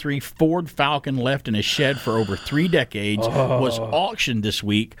 1973 Ford Falcon left in a shed for over 3 decades was auctioned this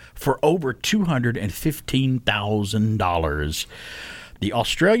week for over $215,000. The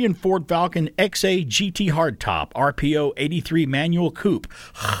Australian Ford Falcon XA GT Hardtop RPO 83 manual coupe.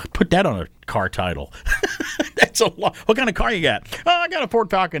 Put that on a car title. That's a lot. What kind of car you got? Oh, I got a Ford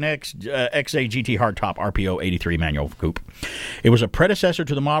Falcon XA GT Hardtop RPO 83 manual coupe. It was a predecessor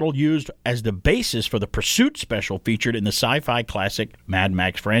to the model used as the basis for the Pursuit special featured in the sci-fi classic Mad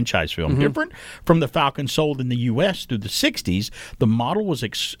Max franchise film. Different from the Falcon sold in the U.S. through the 60s, the model was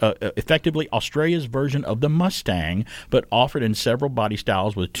effectively Australia's version of the Mustang, but offered in several body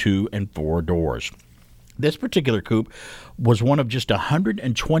styles with 2 and 4 doors. This particular coupe was one of just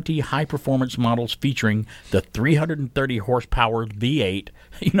 120 high-performance models featuring the 330-horsepower V8.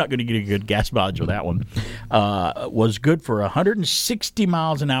 You're not going to get a good gas mileage with that one. Was good for 160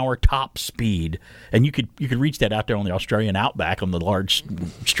 miles an hour top speed, and you could reach that out there on the Australian outback on the large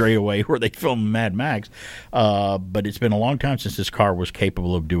straightaway where they film Mad Max. But it's been a long time since this car was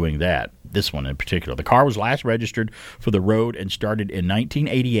capable of doing that. This one in particular. The car was last registered for the road and started in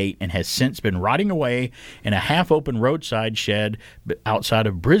 1988 and has since been rotting away in a half-open roadside shed outside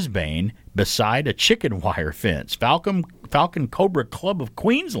of Brisbane beside a chicken wire fence. Falcon Cobra Club of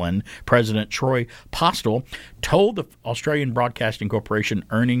Queensland President Troy Postel told the Australian Broadcasting Corporation,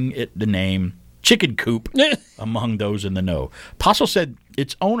 earning it the name Chicken Coop among those in the know. Postel said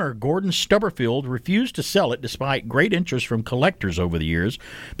its owner, Gordon Stubberfield, refused to sell it despite great interest from collectors over the years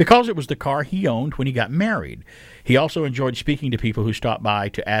because it was the car he owned when he got married. He also enjoyed speaking to people who stopped by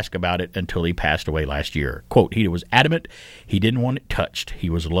to ask about it until he passed away last year. Quote, he was adamant he didn't want it touched. He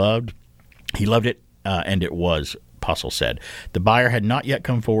loved it, and it was, Postel said. The buyer had not yet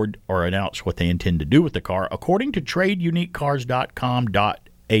come forward or announced what they intend to do with the car. According to TradeUniqueCars.com.au,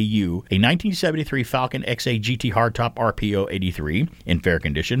 a 1973 Falcon XA GT Hardtop RPO 83 in fair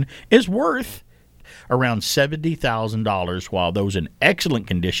condition is worth around $70,000, while those in excellent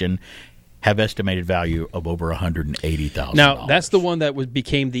condition have estimated value of over $180,000. Now, that's the one that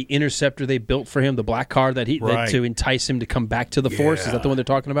became the Interceptor they built for him, the black car that to entice him to come back to the force. Is that the one they're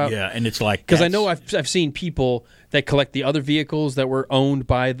talking about? Yeah, and it's like, because I know I've seen people that collect the other vehicles that were owned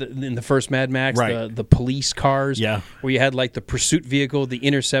by in the first Mad Max, the police cars, where you had like the pursuit vehicle, the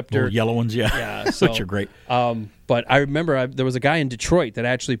Interceptor, yellow ones, so, which are great. But I remember there was a guy in Detroit that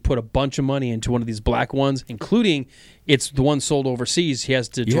actually put a bunch of money into one of these black ones, including it's the one sold overseas. He has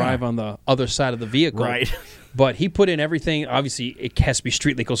to drive on the other side of the vehicle. Right. But he put in everything. Obviously, it has to be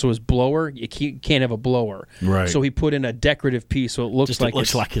street legal, so his blower, you can't have a blower. Right. So he put in a decorative piece, so it looks like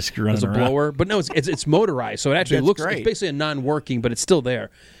it's a blower. But no, it's motorized, so it actually looks great. It's basically a non-working, but it's still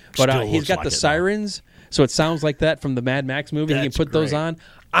there. But he's got the sirens, so it sounds like that from the Mad Max movie. He can put those on.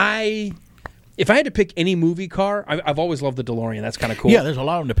 I If I had to pick any movie car, I've always loved the DeLorean. That's kind of cool. Yeah, there's a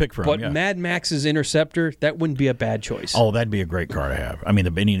lot of them to pick from. But yeah. Mad Max's Interceptor, that wouldn't be a bad choice. Oh, that'd be a great car to have. I mean,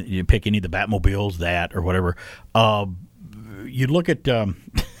 you pick any of the Batmobiles, that or whatever. You look at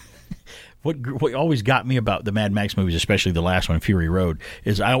what always got me about the Mad Max movies, especially the last one, Fury Road,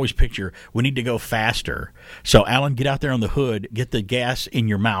 is I always picture we need to go faster. So, Alan, get out there on the hood, get the gas in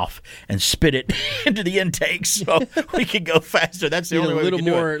your mouth, and spit it into the intake so we can go faster. That's the only way we can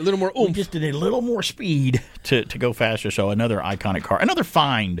do it. A little more oomph. We just need a little more speed to go faster. So, another iconic car. Another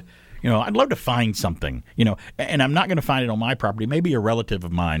find. I'd love to find something, and I'm not going to find it on my property. Maybe a relative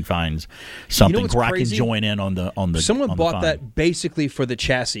of mine finds something where crazy? I can join in on the. Someone bought that basically for the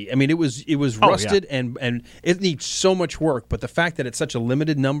chassis. I mean, it was rusted and it needs so much work. But the fact that it's such a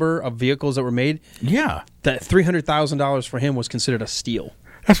limited number of vehicles that were made, that $300,000 for him was considered a steal.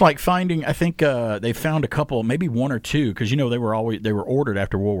 That's like finding. I think they found a couple, maybe one or two, because they were ordered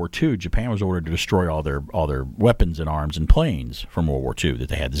after World War II. Japan was ordered to destroy all their weapons and arms and planes from World War II. That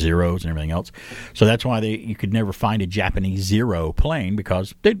they had Zeros and everything else. So that's why you could never find a Japanese Zero plane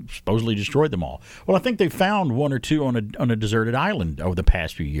because they supposedly destroyed them all. Well, I think they found one or two on a deserted island over the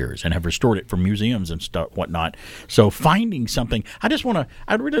past few years and have restored it for museums and stuff, whatnot. So finding something, I'd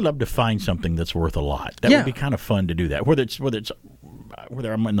really love to find something that's worth a lot. That would be kind of fun to do that.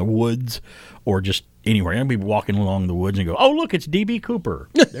 Whether I'm in the woods or just anywhere. I'm going to be walking along the woods and go, oh, look, it's D.B. Cooper.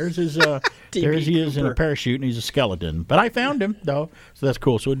 There's his, there's he is in a parachute and he's a skeleton. But I found him, though, so that's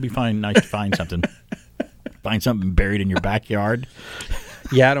cool. So it'd be nice to find something. Find something buried in your backyard.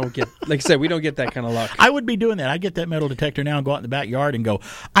 Yeah, like I said, we don't get that kind of luck. I would be doing that. I'd get that metal detector now and go out in the backyard and go,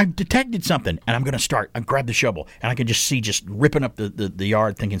 I've detected something, and I'm going to start. I grab the shovel, and I can just see ripping up the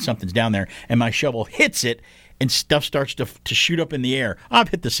yard thinking something's down there, and my shovel hits it, and stuff starts to shoot up in the air. I've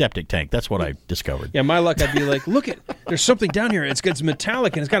hit the septic tank. That's what I discovered. Yeah, my luck, I'd be like, look, there's something down here. It's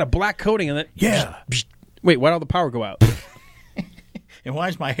metallic, and it's got a black coating in it. Yeah. Wait, why'd all the power go out? And why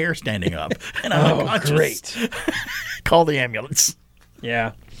is my hair standing up? And I'm great. Call the ambulance.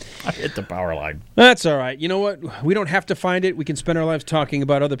 Yeah. I hit the power line. That's all right. You know what? We don't have to find it. We can spend our lives talking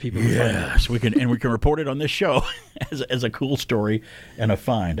about other people. Yes, we can report it on this show as a cool story and a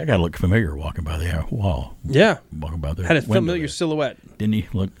find. I got to look familiar walking by the wall. Yeah, walking by the had a familiar silhouette. Didn't he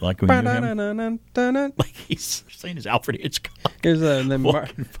look like when you knew him? Like he's saying his Alfred Hitchcock. There was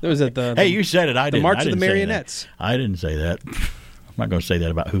the hey, you said it. I didn't. The March of the Marionettes. I didn't say that. I'm not going to say that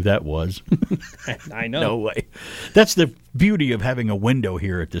about who that was. I know. No way. That's the beauty of having a window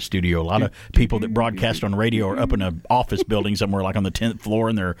here at the studio. A lot of people that broadcast on radio are up in an office building somewhere like on the 10th floor,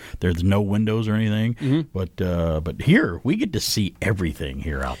 and there's no windows or anything. Mm-hmm. But here, we get to see everything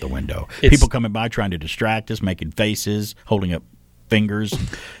here out the window. People coming by trying to distract us, making faces, holding up fingers.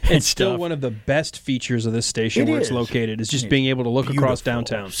 It's still one of the best features of this station where it's located. Is just being able to look across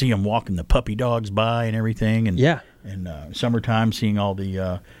downtown. See them walking the puppy dogs by and everything. And summertime, seeing all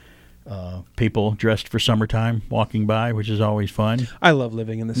the people dressed for summertime walking by, which is always fun. I love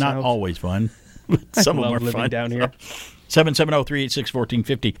living in the South. Not always fun, but some of them are living fun down here.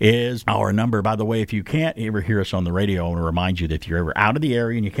 770-386-1450 is our number. By the way, if you can't ever hear us on the radio, I want to remind you that if you're ever out of the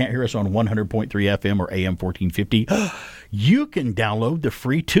area and you can't hear us on 100.3 FM or AM 1450, you can download the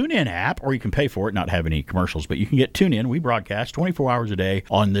free TuneIn app, or you can pay for it, not have any commercials, but you can get TuneIn. We broadcast 24 hours a day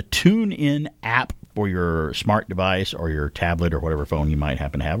on the TuneIn app for your smart device or your tablet or whatever phone you might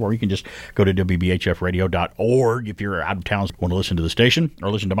happen to have, or you can just go to WBHFradio.org if you're out of town and want to listen to the station or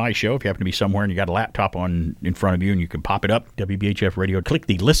listen to my show. If you happen to be somewhere and you got a laptop in front of you and you can pop it up, WBHF Radio, click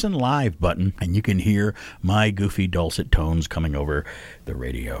the Listen Live button, and you can hear my goofy dulcet tones coming over the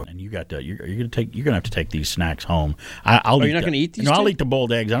radio. And you're gonna have to take these snacks home. You're not going to eat these? No, I'll eat the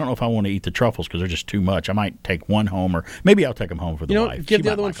boiled eggs. I don't know if I want to eat the truffles because they're just too much. I might take one home, or maybe I'll take them home for the wife. Give the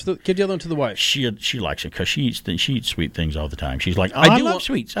other one to the wife. She likes it because she eats sweet things all the time. She's like, I love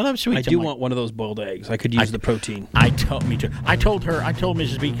sweets. I love sweets. I want one of those boiled eggs. I could use the protein. Me too. I told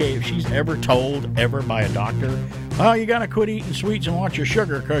Mrs. BK if she's ever told by a doctor, oh, you got to quit eating sweets and watch your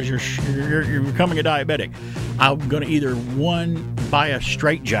sugar because you're becoming a diabetic, I'm going to either buy a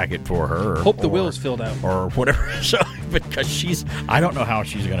straight jacket for her. Hope the will's filled out. Or whatever. So, because I don't know how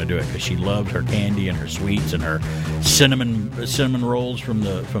she's going to do it because she loves her candy and her sweets and her cinnamon rolls from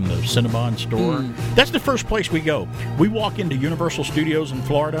the Cinnabon store. That's the first place we go. We walk into Universal Studios in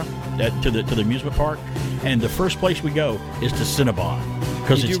Florida to the amusement park, and the first place we go is to Cinnabon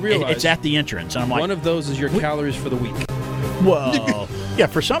because it's at the entrance. And I'm like, one of those is your calories for the week. Well, yeah,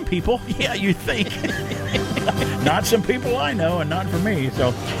 for some people, yeah, you think. Not some people I know, and not for me.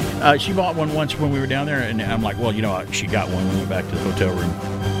 So she bought one once when we were down there, and I'm like, well, she got one when we went back to the hotel room.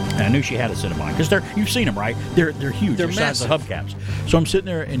 And I knew she had a Cinnabon because you've seen them, right? They're huge. They're size of hubcaps. So I'm sitting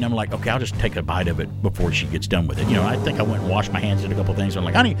there and I'm like, okay, I'll just take a bite of it before she gets done with it. I think I went and washed my hands, did a couple things. I'm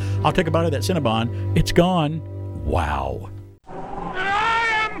like, honey, I'll take a bite of that Cinnabon. It's gone. Wow.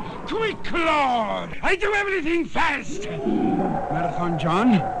 I am Quick Claude. I do everything fast. Marathon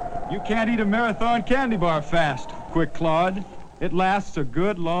John, you can't eat a Marathon candy bar fast, Quick Claude. It lasts a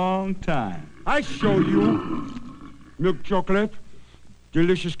good long time. I show you. Milk chocolate,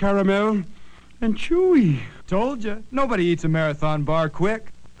 delicious caramel, and chewy. Told you, nobody eats a Marathon bar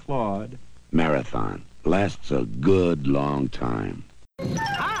quick. Claude. Marathon lasts a good long time.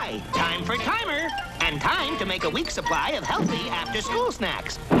 Hi, time for timer, and time to make a week's supply of healthy after-school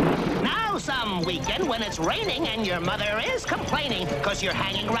snacks. Now some weekend when it's raining and your mother is complaining because you're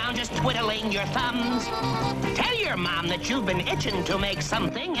hanging around just twiddling your thumbs. Tell your mom that you've been itching to make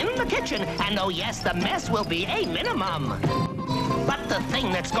something in the kitchen, and oh yes, the mess will be a minimum. But the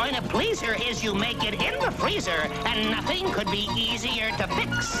thing that's going to please her is you make it in the freezer, and nothing could be easier to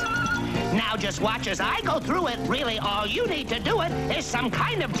fix. Now just watch as I go through it. Really, all you need to do it is some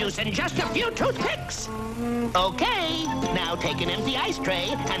kind of juice and just a few toothpicks. Okay, now take an empty ice tray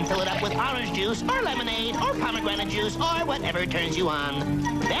and fill it up with orange juice or lemonade or pomegranate juice or whatever turns you on.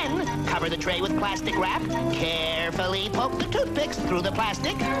 Then cover the tray with plastic wrap, carefully poke the toothpicks through the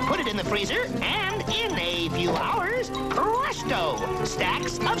plastic, put it in the freezer, and in a few hours, presto,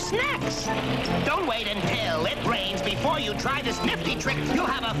 stacks of snacks. Don't wait until it rains before you try this nifty trick. You'll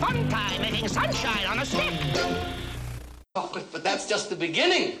have a fun time making sunshine on a stick. Oh, but that's just the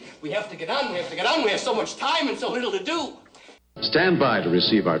beginning. We have to get on, we have so much time and so little to do. Stand by to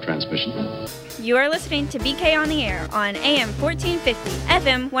receive our transmission. You are listening to BK on the Air on AM 1450,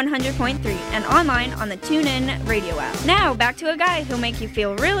 FM 100.3, and online on the TuneIn radio app. Now, back to a guy who'll make you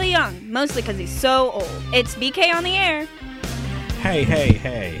feel really young, mostly because he's so old. It's BK on the Air. Hey.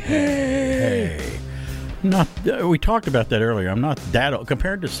 We talked about that earlier. I'm not that old.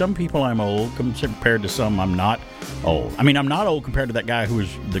 Compared to some people, I'm old. Compared to some, I'm not old. I mean, I'm not old compared to that guy who was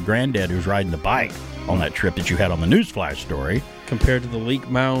the granddad who was riding the bike on that trip that you had on the Newsflash story. Compared to the Leak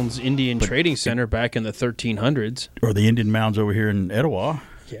Mounds Indian Trading Center back in the 1300s. Or the Indian Mounds over here in Etowah.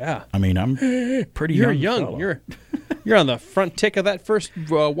 Yeah. I mean, I'm pretty young. You're young. You're on the front tick of that first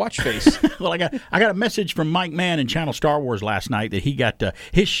watch face. Well, I got a message from Mike Mann in Channel Star Wars last night that he got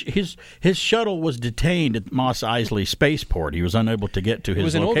his shuttle was detained at Mos Eisley Spaceport. He was unable to get to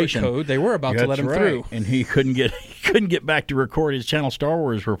his location. It was an order code. They were about to let him through, and he couldn't get back to record his Channel Star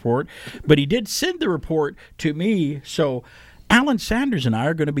Wars report. But he did send the report to me, so. Alan Sanders and I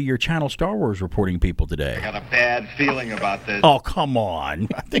are going to be your Channel Star Wars reporting people today. I got a bad feeling about this. Oh, come on!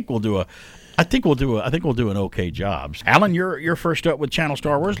 I think we'll do an okay job. Alan, you're first up with Channel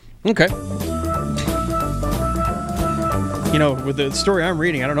Star Wars. Okay. With the story I'm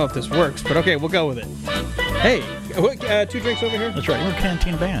reading, I don't know if this works, but okay, we'll go with it. Hey, 2 drinks over here? That's right. We're a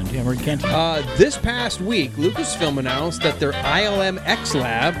Canteen band. Yeah, we're a Canteen. This past week, Lucasfilm announced that their ILM X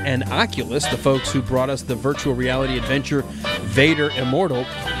Lab and Oculus, the folks who brought us the virtual reality adventure Vader Immortal,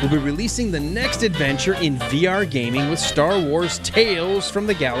 will be releasing the next adventure in VR gaming with Star Wars Tales from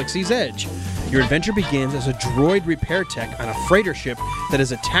the Galaxy's Edge. Your adventure begins as a droid repair tech on a freighter ship that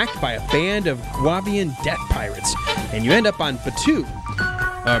is attacked by a band of Guavian death pirates, and you end up on Batu,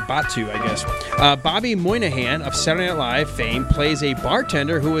 I guess. Bobby Moynihan of Saturday Night Live fame plays a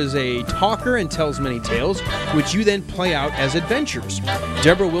bartender who is a talker and tells many tales, which you then play out as adventures.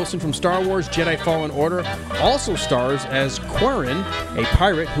 Deborah Wilson from Star Wars Jedi Fallen Order also stars as Quarren, a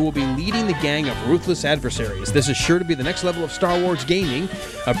pirate who will be leading the gang of ruthless adversaries. This is sure to be the next level of Star Wars gaming.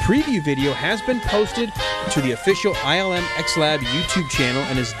 A preview video has been posted to the official ILM X Lab YouTube channel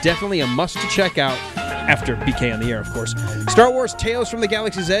and is definitely a must to check out after BK on the Air, of course. Star Wars Tales from the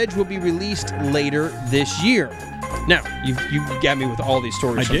Galaxy's Edge will be released later this year. Now, you got me with all these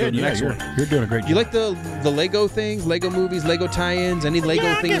stories. I did, yeah. You're doing a great job. Do you like the Lego things, Lego movies, Lego tie-ins, any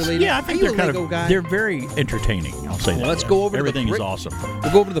Lego thing related? Yeah, I think they're Lego guy? They're very entertaining, I'll say that. Let's go over Everything is awesome.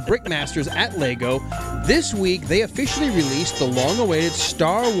 We'll go over to the Brickmasters at Lego. This week, they officially released the long-awaited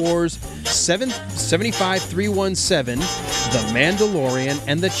Star Wars 75317, The Mandalorian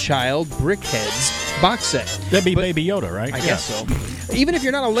and the Child Brickheads box set. That'd be Baby Yoda, right? I guess so. Even if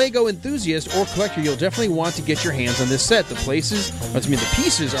you're not a Lego enthusiast or collector, you'll definitely want to get your hands on this set. The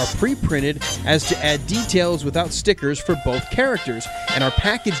pieces are pre-printed as to add details without stickers for both characters and are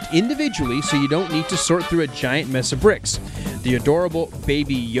packaged individually so you don't need to sort through a giant mess of bricks. The adorable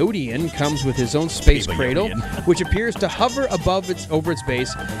Baby Yodian comes with his own space cradle, which appears to hover over its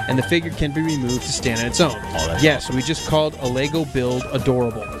base, and the figure can be removed to stand on its own. Yes, we just called a Lego build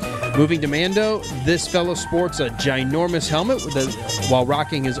adorable. Moving to Mando, this fellow sports a ginormous helmet while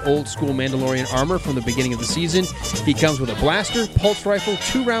rocking his old-school Mandalorian armor from the beginning of the season. He comes with a blaster, pulse rifle,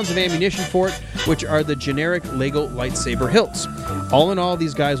 2 rounds of ammunition for it, which are the generic Lego lightsaber hilts. All in all,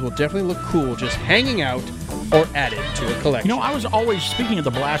 these guys will definitely look cool just hanging out or added to a collection. You know, I was always, speaking of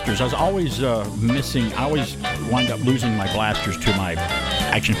the blasters, I was always missing, I always wind up losing my blasters to my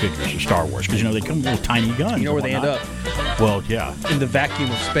action figures of Star Wars, because, you know, they come with little tiny guns. You know where they end up? Well, yeah. In the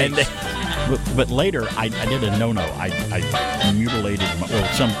vacuum of space. But later, I did a no-no. I mutilated,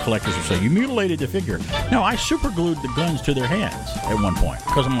 some collectors will say, you mutilated the figure. No, I super glued the guns to their hands at one point,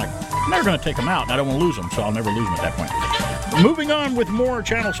 because I'm like, I'm never going to take them out, and I don't want to lose them, so I'll never lose them at that point. Moving on with more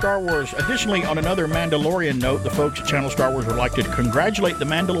Channel Star Wars. Additionally, on another Mandalorian note, the folks at Channel Star Wars would like to congratulate The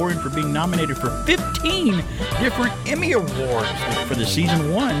Mandalorian for being nominated for 15 different Emmy Awards for the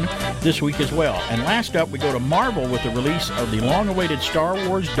Season 1 this week as well. And last up, we go to Marvel with the release of the long-awaited Star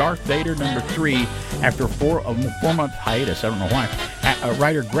Wars Darth Vader #3 after a 4-month hiatus. I don't know why.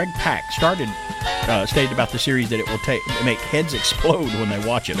 Writer Greg Pak stated about the series that it will make heads explode when they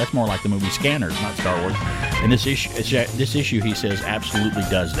watch it. That's more like the movie Scanners, not Star Wars. And this issue, he says, absolutely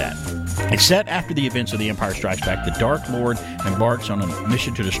does that. It's set after the events of The Empire Strikes Back. The Dark Lord embarks on a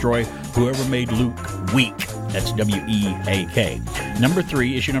mission to destroy whoever made Luke weak. That's W-E-A-K.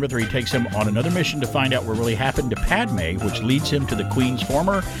 Issue number 3 takes him on another mission to find out what really happened to Padme, which leads him to the Queen's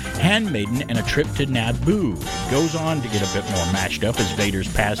former handmaiden and a trip to Naboo. It goes on to get a bit more mashed up as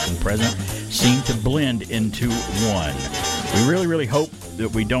Vader's past and present seem to blend into one. We really, really hope that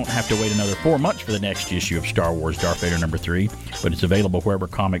we don't have to wait another 4 months for the next issue of Star Wars Darth Vader #3, but it's available wherever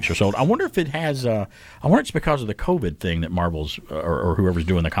comics are sold. I wonder if it has, I wonder if it's because of the COVID thing that Marvel's, or whoever's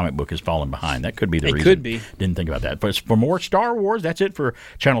doing the comic book has fallen behind. That could be the reason. It could be. Didn't think about that. But for more Star Wars, that's it for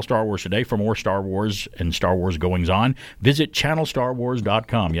Channel Star Wars today. For more Star Wars and Star Wars goings on, visit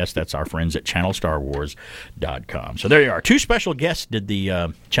channelstarwars.com. Yes, that's our friends at channelstarwars.com. So there you are. 2 special guests did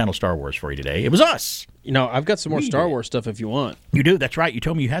the Channel Star Wars for you today. It was us. You know, I've got some more Star Wars stuff if you want. You do? That's right. You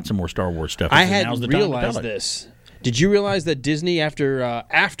told me you had some more Star Wars stuff. I hadn't realized this. Did you realize that Disney, after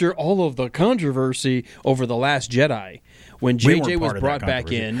all of the controversy over The Last Jedi, when JJ was brought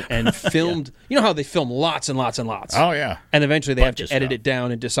back in and filmed, you know how they film lots and lots and lots? Oh, yeah. And eventually they have to edit it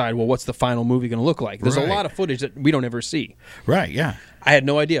down and decide, well, what's the final movie going to look like? There's a lot of footage that we don't ever see. Right, yeah. I had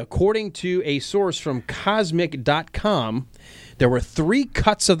no idea. According to a source from Cosmic.com, there were 3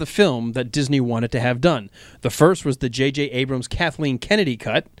 cuts of the film that Disney wanted to have done. The first was the J.J. Abrams Kathleen Kennedy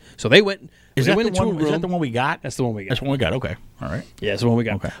cut. So they went into a room. Is that the one we got? That's the one we got. That's the one we got. Okay. All right. Yeah, that's the one we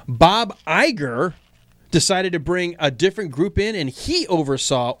got. Okay. Bob Iger decided to bring a different group in, and he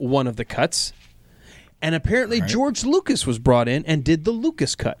oversaw one of the cuts. And apparently George Lucas was brought in and did the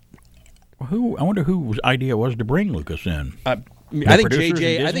Lucas cut. I wonder whose idea was to bring Lucas in. I think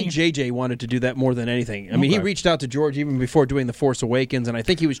JJ wanted to do that more than anything. I mean, he reached out to George even before doing The Force Awakens, and I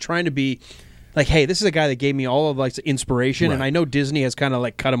think he was trying to be like, hey, this is a guy that gave me all of like the inspiration, and I know Disney has kind of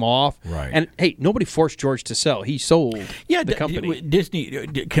like cut him off. Right. And hey, nobody forced George to sell. He sold the company. Disney,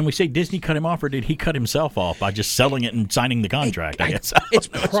 can we say Disney cut him off, or did he cut himself off by just selling it and signing the contract? I guess it's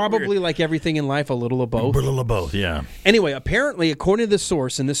probably like everything in life, a little of both. A little of both, yeah. Anyway, apparently, according to this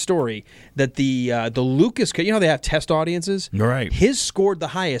source in this story, that the Lucas cut, you know how they have test audiences? Right. His scored the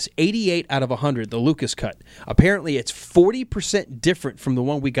highest, 88 out of 100, the Lucas cut. Apparently, it's 40% different from the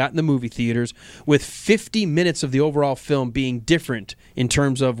one we got in the movie theaters, with 50 minutes of the overall film being different in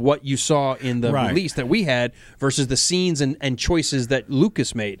terms of what you saw in the release that we had versus the scenes and choices that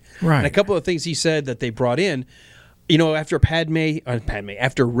Lucas made. Right. And a couple of things he said that they brought in, you know, after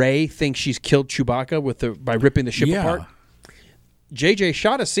after Rey thinks she's killed Chewbacca by ripping the ship apart, JJ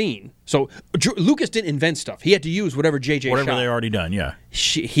shot a scene. So Lucas didn't invent stuff. He had to use whatever JJ shot. Whatever they already done, yeah.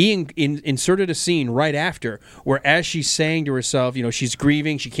 He inserted a scene right after where, as she's saying to herself, you know, she's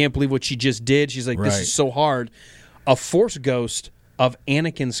grieving. She can't believe what she just did. She's like, this is so hard. A Force ghost of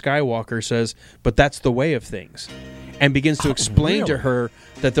Anakin Skywalker says, but that's the way of things. And begins to explain to her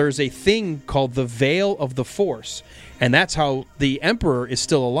that there's a thing called the Veil of the Force. And that's how the Emperor is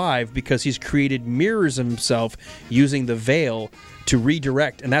still alive, because he's created mirrors of himself using the veil to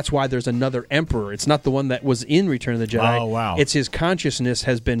redirect. And that's why there's another Emperor. It's not the one that was in Return of the Jedi. Oh, wow. It's his consciousness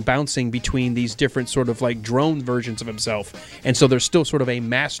has been bouncing between these different sort of like drone versions of himself. And so there's still sort of a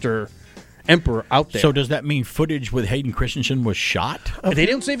master Emperor out there. So does that mean footage with Hayden Christensen was shot? They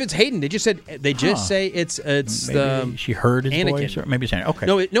didn't say if it's Hayden. They just said say it's maybe she heard his Anakin voice, or maybe it's Anakin.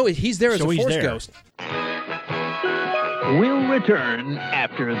 Okay. No, he's there as a Force ghost. will return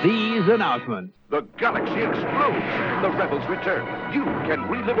after these announcements. The galaxy explodes. The Rebels return. You can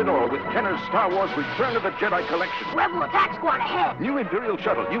relive it all with Kenner's Star Wars Return of the Jedi collection. Rebel attack squad ahead. New Imperial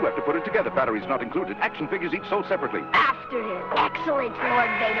shuttle. You have to put it together. Batteries not included. Action figures each sold separately. After him. Excellent, Lord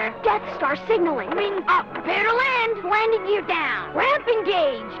Vader. Death Star signaling. Ring up. Prepare to land. Landing gear down. Ramp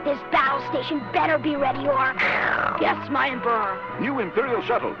engaged. This battle station better be ready or... Yes, my Emperor. New Imperial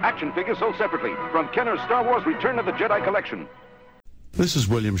shuttle. Action figures sold separately. From Kenner's Star Wars Return of the Jedi collection. This is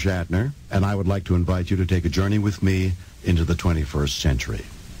William Shatner, and I would like to invite you to take a journey with me into the 21st century.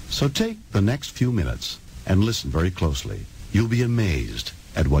 So take the next few minutes and listen very closely. You'll be amazed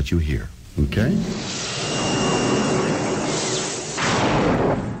at what you hear, okay?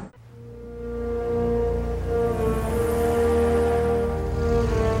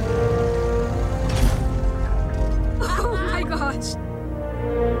 Oh my gosh!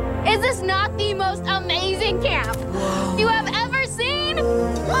 Is this not the most amazing camp you have ever seen?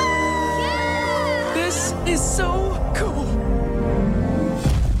 Yeah! This is so cool.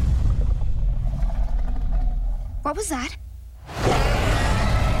 What was that?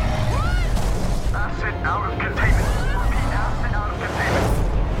 Asset out of containment. Repeat, asset out of containment.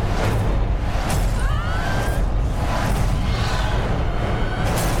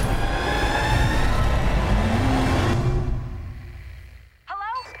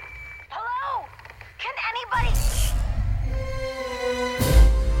 Hello? Hello? Can anybody...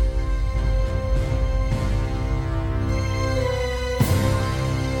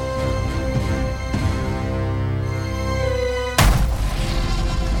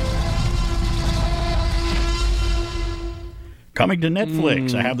 Coming to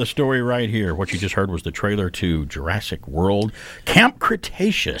Netflix. I have the story right here. What you just heard was the trailer to Jurassic World Camp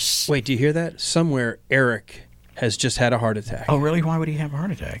Cretaceous. Wait, do you hear that? Somewhere Eric has just had a heart attack. Oh, really? Why would he have a heart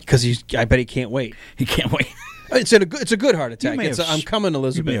attack? Because I bet he can't wait. He can't wait. It's a good heart attack. I'm coming,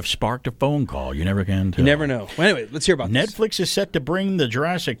 Elizabeth. You may have sparked a phone call. You never can tell. You never know. Well, anyway, let's hear about this. Netflix is set to bring the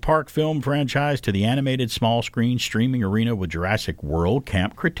Jurassic Park film franchise to the animated small screen streaming arena with Jurassic World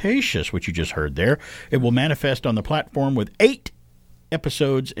Camp Cretaceous, which you just heard there. It will manifest on the platform with 8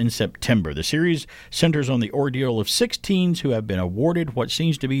 episodes in September. The series centers on the ordeal of 6 teens who have been awarded what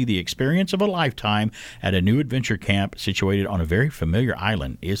seems to be the experience of a lifetime at a new adventure camp situated on a very familiar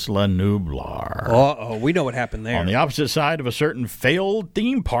island, Isla Nublar. Uh-oh, we know what happened there. On the opposite side of a certain failed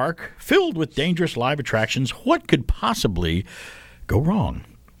theme park filled with dangerous live attractions, what could possibly go wrong?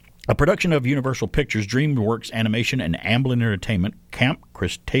 A production of Universal Pictures, DreamWorks Animation, and Amblin Entertainment, Camp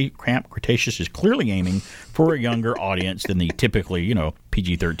Cretaceous is clearly aiming for a younger audience than the typically,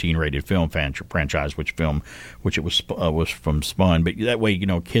 PG-13 rated film franchise, which it was from Spun. But that way,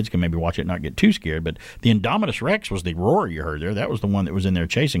 kids can maybe watch it and not get too scared. But the Indominus Rex was the roar you heard there. That was the one that was in there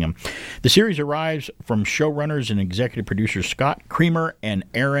chasing him. The series arrives from showrunners and executive producers Scott Creamer and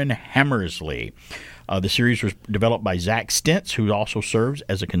Aaron Hammersley. The series was developed by Zach Stentz, who also serves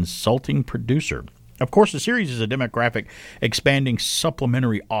as a consulting producer. Of course, the series is a demographic expanding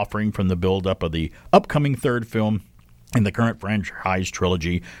supplementary offering from the build-up of the upcoming third film in the current franchise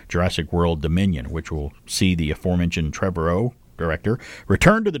trilogy, Jurassic World Dominion, which will see the aforementioned Trevorrow, director,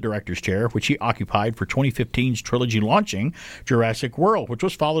 returned to the director's chair, which he occupied for 2015's trilogy launching Jurassic World, which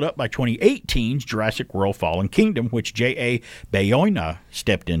was followed up by 2018's Jurassic World Fallen Kingdom, which J.A. Bayona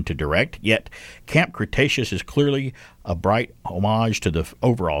stepped in to direct. Yet Camp Cretaceous is clearly a bright homage to the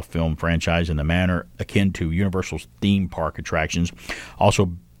overall film franchise in the manner akin to Universal's theme park attractions,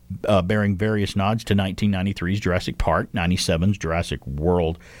 also bearing various nods to 1993's Jurassic Park, 97's Jurassic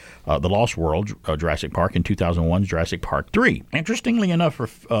World, The Lost World, Jurassic Park, and 2001's Jurassic Park 3. Interestingly enough,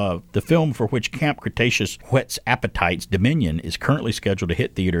 the film for which Camp Cretaceous whets appetites, Dominion, is currently scheduled to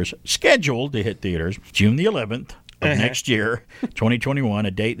hit theaters June the 11th of next year, 2021,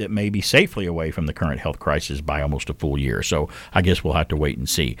 a date that may be safely away from the current health crisis by almost a full year. So I guess we'll have to wait and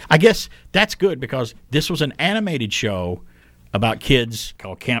see. I guess that's good because this was an animated show about kids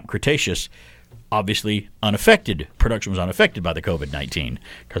called Camp Cretaceous, obviously unaffected. Production was unaffected by the COVID-19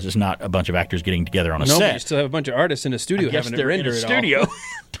 because it's not a bunch of actors getting together on a set. No, you still have a bunch of artists in a studio having to render it all. Studio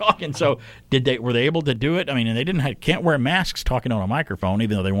talking. So were they able to do it? I mean, and they can't wear masks talking on a microphone,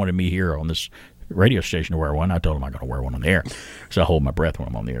 even though they wanted me here on this radio station to wear one. I told them I'm going to wear one on the air. So I hold my breath when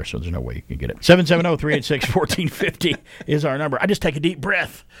I'm on the air, so there's no way you can get it. 770-386-1450 is our number. I just take a deep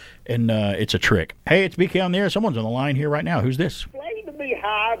breath, and it's a trick. Hey, it's BK on the air. Someone's on the line here right now. Who's this? Explain to me how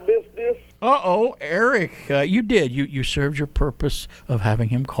I missed this. Uh-oh, Eric. You did. You served your purpose of having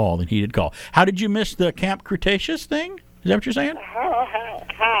him call, and he did call. How did you miss the Camp Cretaceous thing? Is that what you're saying? How?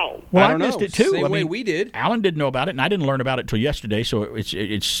 Well, I missed it too. Same way we did. Alan didn't know about it, and I didn't learn about it till yesterday, so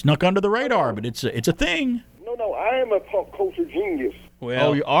it snuck under the radar. But it's a thing. No. I am a pop culture genius.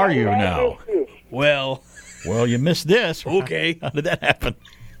 Well, are you now? Well, you missed this. Okay. How did that happen?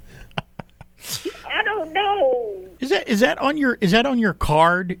 I don't know. Is that on your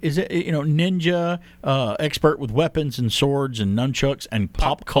card? Is it ninja, expert with weapons and swords and nunchucks and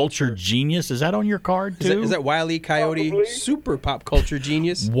pop culture genius? Is that on your card too? Is that Wile E. Coyote, Probably. super pop culture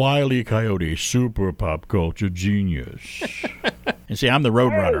genius? Wile E. Coyote, super pop culture genius. And see, I'm the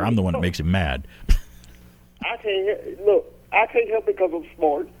road runner. I'm the one that makes him mad. I can't help it because I'm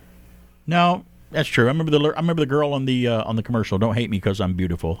smart. No, that's true. I remember the girl on the commercial. Don't hate me because I'm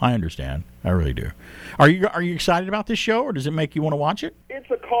beautiful. I understand. I really do. Are you excited about this show, or does it make you want to watch it?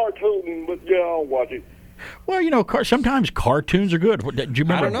 It's a cartoon, but yeah, I'll watch it. Well, sometimes cartoons are good. Do you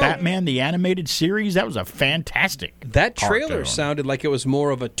remember Batman the Animated Series? That was a fantastic. That trailer sounded like it was more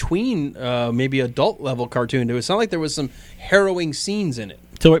of a tween, maybe adult level cartoon. It sounded like there was some harrowing scenes in it.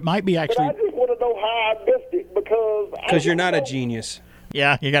 So it might be actually. But I just want to know how I missed it because you're not a genius.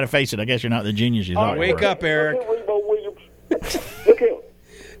 Yeah, you got to face it. I guess you're not the genius you thought. Wake up, Eric. Look here.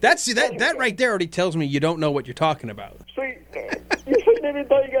 That right there already tells me you don't know what you're talking about. See, you seen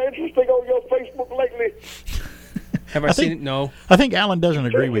anything interesting on your Facebook lately? Have I seen it? No. I think Alan doesn't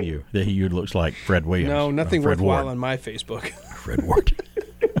agree with you that he looks like Fred Williams. No, nothing worthwhile on my Facebook. Fred Ward.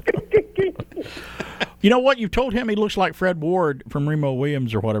 You know what? You've told him he looks like Fred Ward from Remo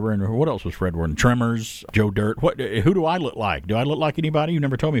Williams or whatever. And what else was Fred Ward? And Tremors, Joe Dirt. Who do I look like? Do I look like anybody? You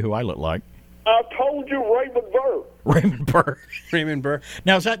never told me who I look like. I told you Raymond Burr. Raymond Burr.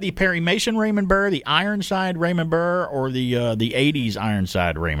 Now, is that the Perry Mason Raymond Burr, the Ironside Raymond Burr, or the 80s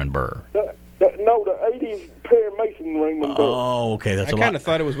Ironside Raymond Burr? No, the 80s Perry Mason Raymond Burr. Oh, okay. That's I kind of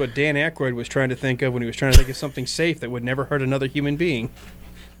thought it was what Dan Aykroyd was trying to think of when he was trying to think of something safe that would never hurt another human being.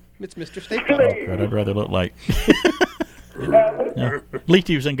 It's Mr. Staple. Oh, God, I'd rather look like... At least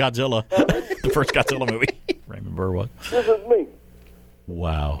he was in Godzilla, the first Godzilla movie. Raymond Burr was. This is me.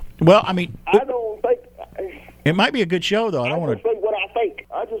 Wow. Well, I mean... I don't think... It might be a good show, though. I don't want to say what I think.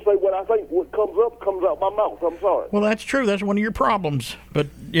 I just say what I think. What comes out my mouth. I'm sorry. Well, that's true. That's one of your problems. But,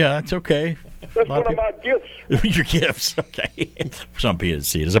 yeah, that's okay. That's one of my gifts. Your gifts, okay. Some people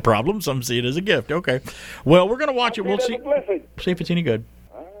see it as a problem. Some see it as a gift. Okay. Well, we're going to watch it. We'll see if it's any good.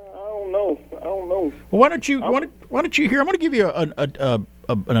 I don't know. Well, why don't you here? I'm going to give you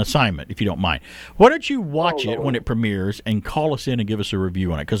an assignment, if you don't mind. Why don't you watch it when it premieres and call us in and give us a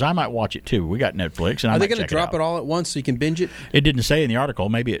review on it? Because I might watch it too. We got Netflix, and are they going to drop it all at once so you can binge it? It didn't say in the article.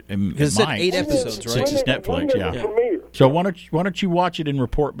 Maybe it might. It said 8 episodes, right? Since it's Netflix, yeah. So why don't you watch it and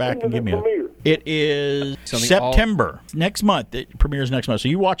report back and give me It is September next month. It premieres next month. So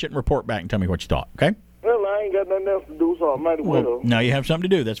you watch it and report back and tell me what you thought. Okay. Well, I ain't got nothing else to do, so I might as well. Now you have something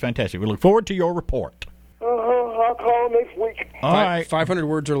to do. That's fantastic. We look forward to your report. I'll call next week. All right. 500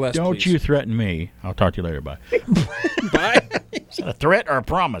 words or less, Don't please. you threaten me. I'll talk to you later. Bye. Bye. Is that a threat or a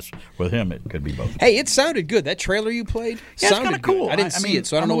promise? With him, it could be both. Hey, it sounded good. That trailer you played sounded cool. I didn't see it,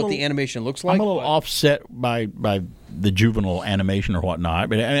 so I don't know what the animation looks like. I'm a little offset by the juvenile animation or whatnot,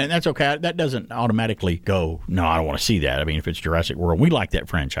 but and that's okay. That doesn't automatically go, no, I don't want to see that. I mean, if it's Jurassic World, we like that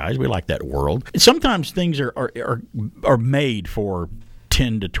franchise. We like that world. Sometimes things are made for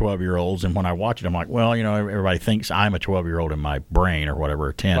 10 to 12-year-olds, and when I watch it, I'm like, well, everybody thinks I'm a 12-year-old in my brain or whatever,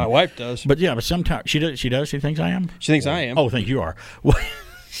 or 10. My wife does. But yeah, but sometimes she does. She thinks I am? She thinks I am. Oh, think you are. Well,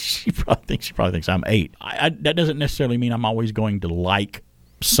 she probably thinks I'm 8. That doesn't necessarily mean I'm always going to like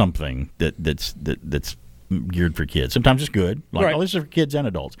something that's geared for kids. Sometimes it's good. Like, right. Oh, this is for kids and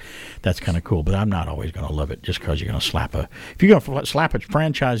adults. That's kind of cool, but I'm not always going to love it just because you're going to if you're going to slap a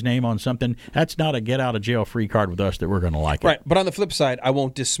franchise name on something, that's not a get-out-of-jail-free card with us that we're going to like it. Right, but on the flip side, I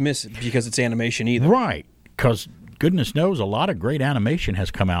won't dismiss it because it's animation either. Right, because goodness knows a lot of great animation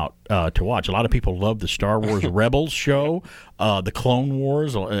has come out to watch. A lot of people love the Star Wars Rebels show, the Clone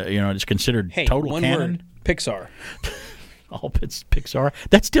Wars. It's considered total one canon. Word, Pixar. All it's Pixar.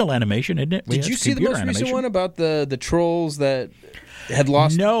 That's still animation, isn't it? Did you see the most recent one about the trolls that had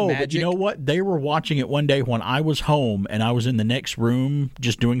lost magic? But you know what? They were watching it one day when I was home and I was in the next room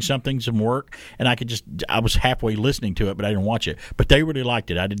just doing some work, and I was halfway listening to it, but I didn't watch it. But they really liked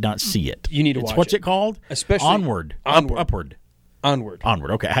it. I did not see it. You need to watch it. What's it called? Especially Onward. Upward. Onward.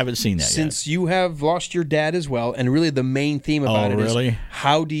 Okay, I haven't seen that yet. Since you have lost your dad as well, and really the main theme about it is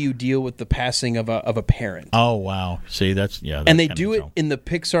how do you deal with the passing of a parent? Oh, wow. See, that's and they do it in the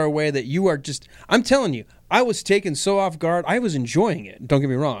Pixar way that you are just, I'm telling you, I was taken so off guard. I was enjoying it. Don't get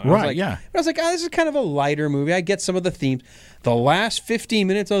me wrong. I was like, this is kind of a lighter movie. I get some of the themes. The last 15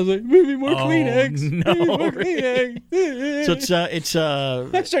 minutes, I was like, maybe more Kleenex. No, maybe more Kleenex. So it's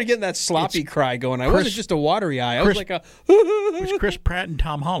I started getting that sloppy cry going. I wasn't just a watery eye. I was like a. It was Chris Pratt and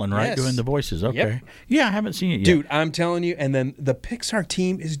Tom Holland, right, doing the voices. Okay. Yep. Yeah, I haven't seen it yet. Dude, I'm telling you. And then the Pixar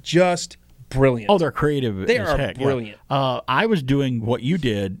team is just brilliant. Oh, they're creative. They are heck. Brilliant. Yeah. I was doing what you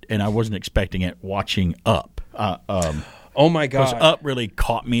did, and I wasn't expecting it. Watching Up. Oh my God! Because Up really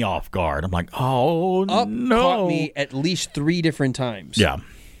caught me off guard. I'm like, oh Up no! Caught me at least 3 different times. Yeah,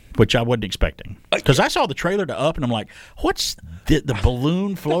 which I wasn't expecting. Because I saw the trailer to Up, and I'm like, what's the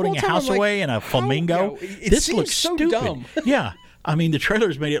balloon floating a house away and a flamingo? This looks so stupid. Dumb. Yeah. I mean, the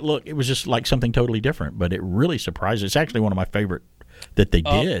trailers made it look. It was just like something totally different, but it really surprised. It's actually one of my favorite that they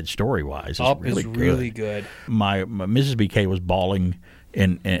did story wise. Up is really good. My Mrs. BK was bawling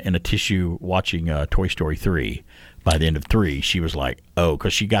in a tissue watching Toy Story 3. By the end of 3, she was like, oh,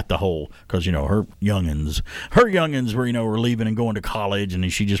 because she got the whole, because, her youngins were leaving and going to college,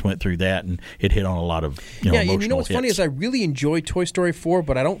 and she just went through that, and it hit on a lot of, emotional and you know what's hits. funny is I really enjoyed Toy Story 4,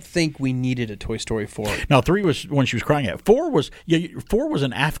 but I don't think we needed a Toy Story 4. Now, 3 was when she was crying at. 4 was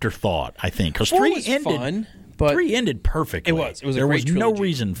an afterthought, I think, because 3 was ended. Fun. But 3 ended perfectly. It was. There was no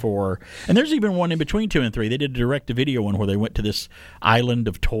reason for, and there's even one in between 2 and 3. They did a direct-to-video one where they went to this island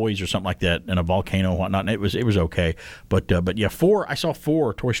of toys or something like that, and a volcano and whatnot. And it was okay, but yeah, 4. I saw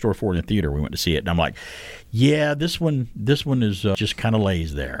 4 Toy Story 4 in the theater. We went to see it, and I'm like, yeah, this one is just kind of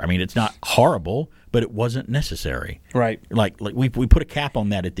lays there. I mean, it's not horrible, but it wasn't necessary. Right. Like we put a cap on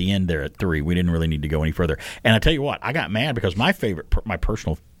that at the end there at 3. We didn't really need to go any further. And I tell you what, I got mad because my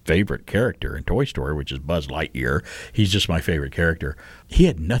personal favorite character in Toy Story, which is Buzz Lightyear. He's just my favorite character. He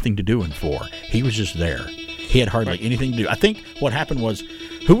had nothing to do in 4. He was just there. He had hardly anything to do. I think what happened was,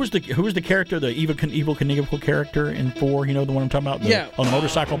 who was the character, the Evel Knievel character in 4? You know the one I'm talking about? On the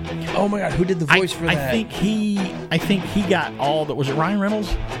motorcycle. Oh my God, who did the voice for that? I think he got all that. Was it Ryan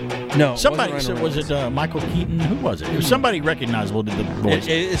Reynolds? No. Somebody. Was it Michael Keaton? Who was it? It was somebody recognizable did the voice.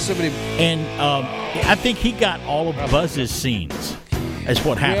 It's somebody. And I think he got all of Buzz's scenes. That's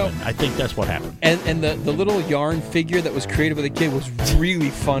what happened. I think that's what happened. And the little yarn figure that was created by the kid was really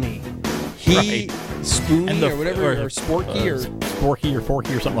funny. He Spoonie or whatever, or Sporky or Sporky or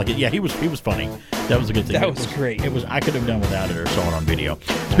Forky or something like it. Yeah, he was funny. That was a good thing. That was great. It was. I could have done without it or saw it on video.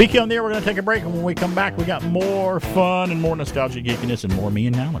 Speaking on there, we're going to take a break, and when we come back, we got more fun and more nostalgic geekiness and more me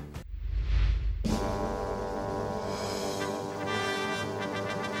and Alan.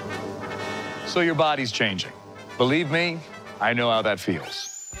 So your body's changing. Believe me, I know how that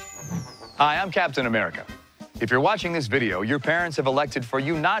feels. Hi, I'm Captain America. If you're watching this video, your parents have elected for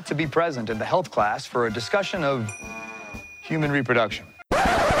you not to be present in the health class for a discussion of human reproduction.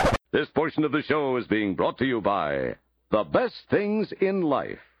 This portion of the show is being brought to you by The Best Things in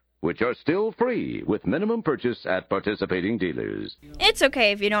Life, which are still free with minimum purchase at participating dealers. It's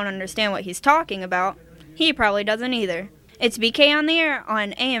okay if you don't understand what he's talking about. He probably doesn't either. It's BK on the air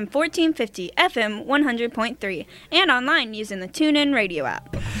on AM 1450, FM 100.3, and online using the TuneIn Radio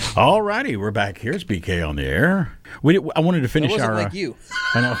app. All righty, we're back here. It's BK on the air. I wanted to finish it wasn't like you.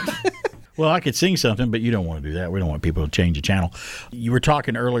 I know. Well, I could sing something, but you don't want to do that. We don't want people to change the channel. You were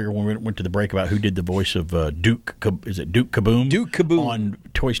talking earlier when we went to the break about who did the voice of Duke. Is it Duke Kaboom? Duke Kaboom on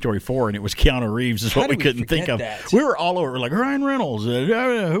Toy Story 4, and it was Keanu Reeves. Is what we couldn't think of. That? We were all over like Ryan Reynolds.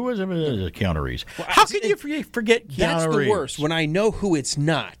 Who was it? Keanu Reeves. Well, how could you forget Keanu Reeves? That's the worst. When I know who it's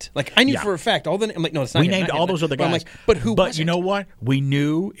not. Like I knew for a fact. I'm like, no, it's not. We named all those other guys. I'm like, but who? But you know what? We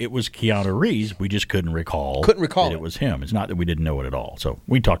knew it was Keanu Reeves. We just couldn't recall. That it was him. It's not that we didn't know it at all. So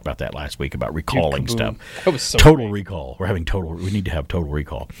we talked about that last week about recalling stuff. That was so total great. Recall. We're having total. We need to have total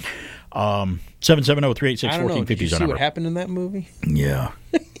recall. 770-386-1450 Did you is our see number. what happened in that movie? Yeah,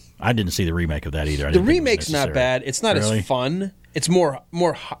 I didn't see the remake of that either. The remake's not bad. It's not really? as fun. It's more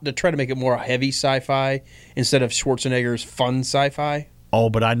to try to make it more heavy sci-fi instead of Schwarzenegger's fun sci-fi. Oh,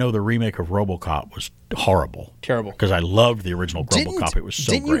 but I know the remake of RoboCop was horrible. Terrible. Because I loved the original RoboCop. It was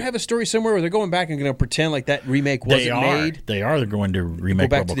so Didn't great. you have a story somewhere where they're going back and going to pretend like that remake wasn't made? They are. They're going to remake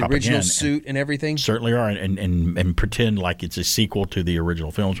Go back RoboCop to the original again, suit and everything? Certainly are, and pretend like it's a sequel to the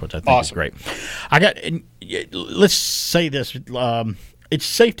original films, which I think is great. Let's say this. It's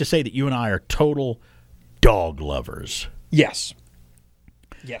safe to say that you and I are total dog lovers. Yes.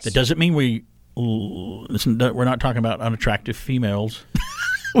 That doesn't mean we're not talking about unattractive females.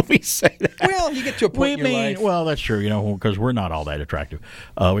 we say that. Well, you get to a point in your life. Well, that's true, because we're not all that attractive.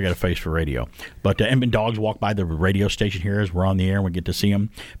 We got a face for radio. But and dogs walk by the radio station here as we're on the air and we get to see them.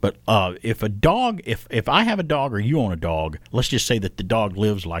 But if I have a dog or you own a dog, let's just say that the dog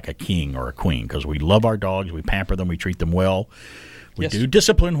lives like a king or a queen, because we love our dogs, we pamper them, we treat them well. We do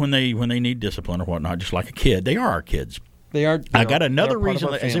discipline when they need discipline or whatnot, just like a kid. They are our kids. I got another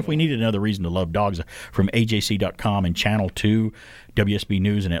reason, as if we needed another reason to love dogs, from AJC.com and Channel 2, WSB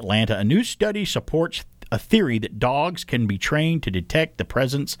News in Atlanta. A new study supports a theory that dogs can be trained to detect the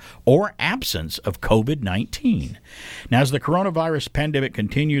presence or absence of COVID-19. Now, as the coronavirus pandemic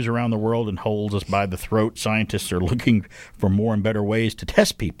continues around the world and holds us by the throat, scientists are looking for more and better ways to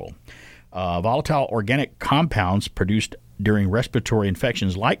test people. Volatile organic compounds produced during respiratory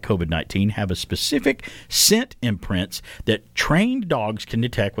infections like COVID-19 have a specific scent imprints that trained dogs can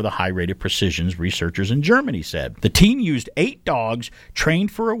detect with a high rate of precision, researchers in Germany said. The team used 8 dogs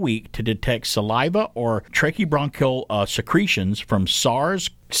trained for a week to detect saliva or tracheobronchial secretions from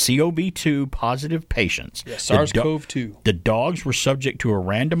SARS-CoV-2 positive patients. Yeah, SARS-CoV-2. The dogs were subject to a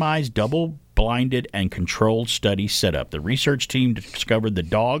randomized double-blinded and controlled study setup. The research team discovered the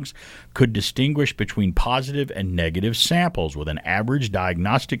dogs could distinguish between positive and negative samples with an average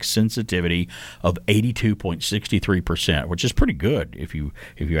diagnostic sensitivity of 82.63%, which is pretty good if you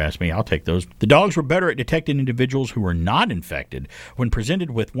ask me. I'll take those. The dogs were better at detecting individuals who were not infected. When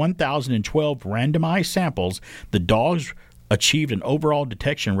presented with 1,012 randomized samples, the dogs achieved an overall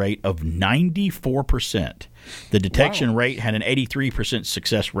detection rate of 94%. The detection rate had an 83%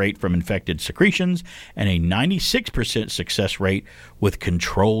 success rate from infected secretions and a 96% success rate with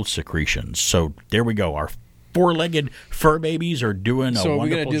controlled secretions. So there we go. Our 4-legged fur babies are doing a wonderful job. So we're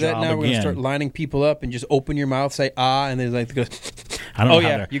going to do that now? Again. We're going to start lining people up and just open your mouth, say, and they like to go, I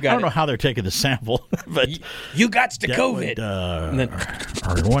don't know how they're taking the sample. But you got the COVID.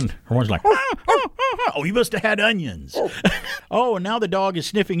 One's like, you must have had onions. And now the dog is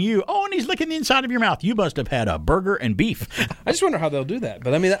sniffing you. And he's licking the inside of your mouth. You must have had a burger and beef. I just wonder how they'll do that.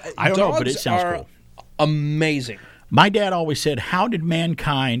 But I mean, I don't know, but it sounds cool. Amazing. My dad always said, how did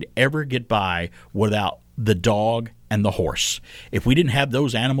mankind ever get by without the dog and the horse? If we didn't have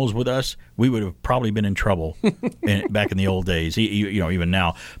those animals with us, we would have probably been in trouble back in the old days, even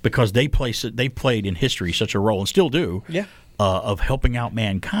now, because they played in history such a role and still do of helping out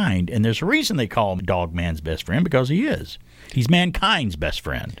mankind. And there's a reason they call him dog man's best friend, because he is. He's mankind's best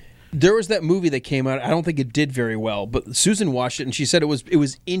friend. There was that movie that came out. I don't think it did very well, but Susan watched it and she said it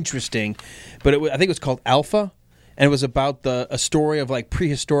was interesting. But I think it was called Alpha. And it was about a story of like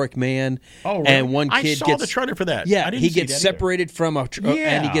prehistoric man. Oh, really? And one kid I saw the trailer for that. Yeah, he gets separated from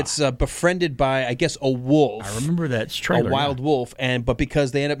and he gets befriended by, I guess, a wolf. I remember that trailer. A wild wolf, but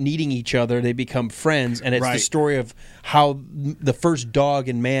because they end up needing each other, they become friends. And it's the story of how the first dog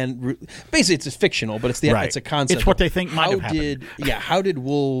and man. Basically, it's fictional, but it's a concept. It's what they think might have happened. How did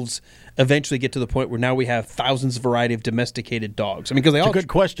wolves eventually get to the point where now we have thousands of variety of domesticated dogs? I mean, because it's a good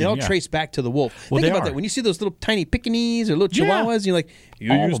question. They all trace back to the wolf. Well, think about that. When you see those little tiny Pekingese or little Chihuahuas, you're like,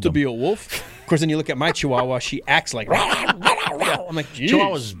 you used to be a wolf? Of course, then you look at my Chihuahua, she acts like, I'm like, geez.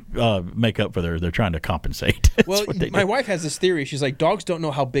 Chihuahuas make up for they're trying to compensate. Well, my wife has this theory. She's like, dogs don't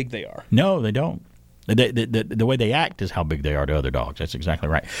know how big they are. No, they don't. The way they act is how big they are to other dogs. That's exactly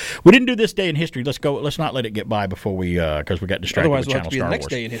right. We didn't do this day in history. Let's go. Let's not let it get by before we because we got distracted. Otherwise, with we'll have to be Star the next Wars.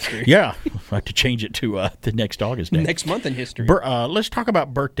 Day in history. Yeah, we'll have to change it to the next August day. Next month in history. Let's talk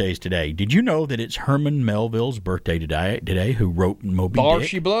about birthdays today. Did you know that it's Herman Melville's birthday today? Who wrote Moby Dick? Bar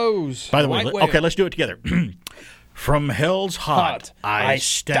she blows. By the way, okay, let's do it together. From hell's hot I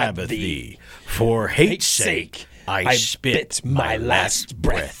stab at thee. For hate's sake I spit my last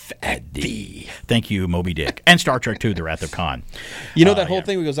breath at thee. Thank you, Moby Dick. And Star Trek II, The Wrath of Khan. You know that whole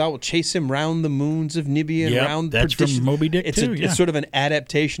thing where he goes, I will chase him round the moons of Nibia and round that's from Moby Dick, too. It's sort of an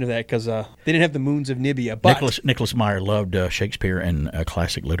adaptation of that because they didn't have the moons of Nibia. But Nicholas Meyer loved Shakespeare and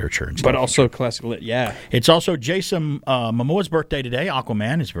classic literature and stuff. But also classic lit, yeah. It's also Jason Momoa's birthday today.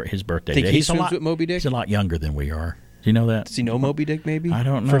 Aquaman is his birthday today. He swims with Moby Dick? He's a lot younger than we are. Do you know that? Does he know Moby Dick, maybe? I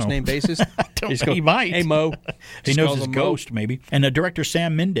don't know. First name basis? He might. Hey, Mo. He knows his ghost, maybe. And director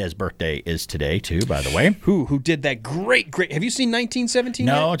Sam Mendes' birthday is today, too, by the way. Who did that great... Have you seen 1917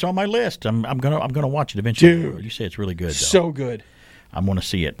 No, yet? it's on my list. I'm gonna watch it eventually. Dude. You say it's really good, though. So good. I'm going to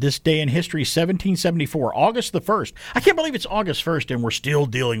see it. This day in history, 1774, August the 1st. I can't believe it's August 1st and we're still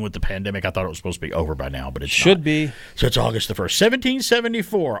dealing with the pandemic. I thought it was supposed to be over by now, but it should be. So it's August the 1st.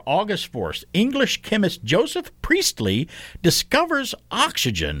 1774, August 1st, English chemist Joseph Priestley discovers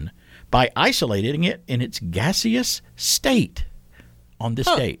oxygen by isolating it in its gaseous state on this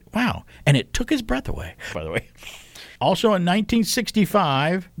date. Wow. And it took his breath away, by the way. Also in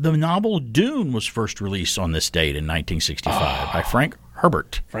 1965, the novel Dune was first released on this date in 1965 by Frank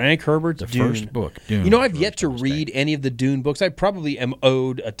Herbert. Frank Herbert's Dune. First book, Dune. You know, I've yet to read any of the Dune books. I probably am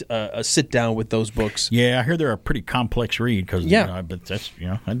owed a sit down with those books. Yeah, I hear they're a pretty complex read. But that's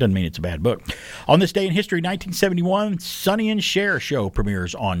that doesn't mean it's a bad book. On this day in history, 1971, Sonny and Cher show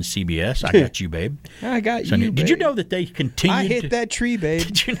premieres on CBS. I got you, babe. I got you, babe. Did you know that they continued? I hit that tree, babe.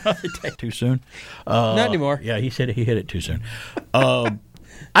 Did you know that too soon? Not anymore. Yeah, he said he hit it too soon.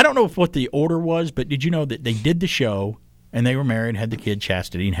 I don't know what the order was, but did you know that they did the show? And they were married, had the kid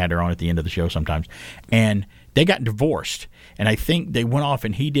Chastity, and had her on at the end of the show sometimes. And they got divorced. And I think they went off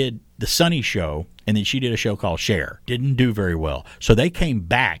and he did the Sonny show, and then she did a show called Cher. Didn't do very well. So they came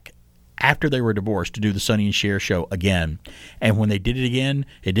back after they were divorced to do the Sonny and Cher show again. And when they did it again,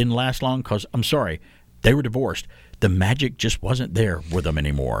 it didn't last long because, I'm sorry, they were divorced. The magic just wasn't there with them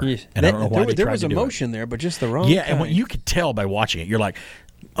anymore. Yes. And I don't know why there was emotion there, but just the wrong kind. And when you could tell by watching it, you're like,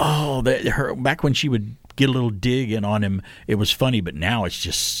 oh, back when she would get a little dig in on him, it was funny, but now it's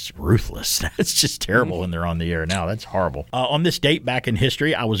just ruthless. It's just terrible when they're on the air now. That's horrible. On this date back in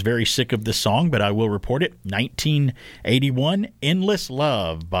history, I was very sick of this song, but I will report it. 1981, Endless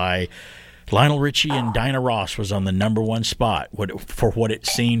Love by Lionel Richie and Diana Ross was on the #1 spot for what it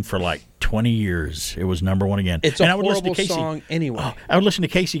seemed for like 20 years. It was #1 again. It's a horrible song anyway. I would listen to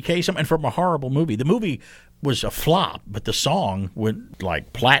Casey Kasem, and from a horrible movie. The movie was a flop, but the song went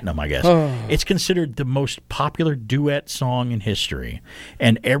like platinum, I guess. It's considered the most popular duet song in history.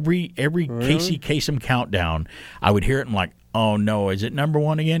 And every really? Casey Kasem countdown, I would hear it and like, oh no, is it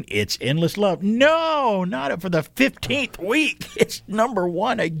 #1 again? It's Endless Love. No, not for the 15th week. It's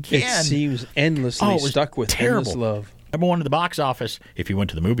 #1 again. It seems endlessly stuck with terrible. Endless Love. #1 in the box office, if you went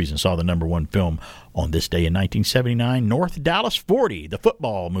to the movies and saw the #1 film on this day in 1979, North Dallas 40, the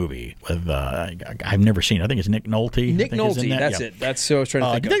football movie. With I've never seen it. I think it's Nick Nolte. Nick Nolte, that's it. That's what I was trying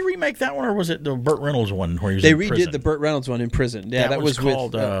to think Did they remake that one, or was it the Burt Reynolds one where he was in prison? They redid the Burt Reynolds one in prison. Yeah, that was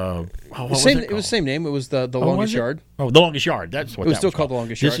called, with... what was it called? It was the same name. It was The Longest Yard. Oh, The Longest Yard. That's what it was. Still called The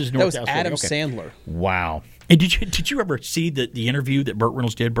Longest Yard. This is that was Adam Sandler. Wow. And did you ever see the interview that Burt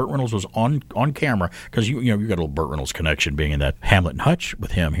Reynolds did? Burt Reynolds was on camera because you got a little Burt Reynolds connection being in that Hamlet and Hutch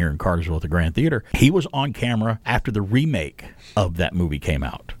with him here in Cartersville at the Grand Theater. He was on camera after the remake of that movie came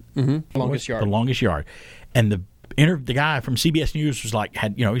out. Mm-hmm. Longest Yard. The Longest Yard, and the guy from CBS News was like,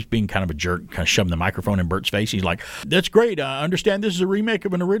 he's being kind of a jerk, kind of shoving the microphone in Bert's face. He's like, that's great. I understand this is a remake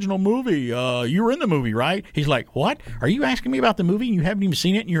of an original movie. You were in the movie, right? He's like, what? Are you asking me about the movie and you haven't even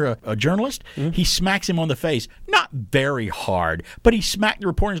seen it and you're a journalist? Mm-hmm. He smacks him on the face. Not very hard, but he smacked the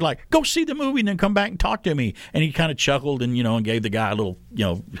reporter and he's like, go see the movie and then come back and talk to me. And he kind of chuckled and, and gave the guy a little,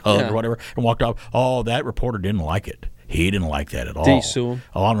 hug or whatever and walked off. Oh, that reporter didn't like it. He didn't like that at all. Did he sue him?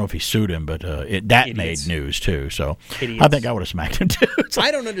 Oh, I don't know if he sued him, but that made news too. So I think I would have smacked him too. I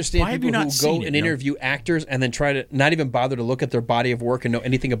don't understand people who go and interview actors and then try to not even bother to look at their body of work and know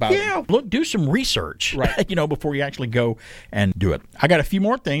anything about it. Yeah, look, do some research, right? Before you actually go and do it. I got a few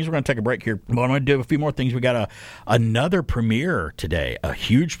more things. We're going to take a break here, but I'm going to do a few more things. We got another premiere today, a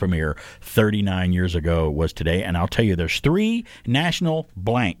huge premiere. 39 years ago was today, and I'll tell you, there's 3 national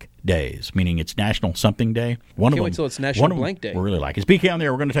blank days, meaning it's National Something Day. Can't wait till it's National Blank Day. We really like it. It's BK on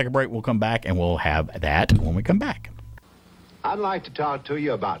there. We're going to take a break. We'll come back, and we'll have that when we come back. I'd like to talk to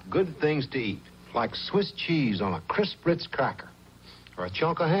you about good things to eat, like Swiss cheese on a crisp Ritz cracker, or a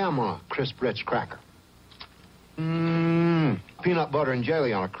chunk of ham on a crisp Ritz cracker. Peanut butter and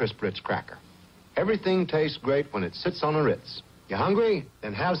jelly on a crisp Ritz cracker. Everything tastes great when it sits on a Ritz. You hungry?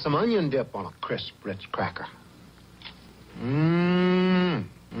 Then have some onion dip on a crisp Ritz cracker.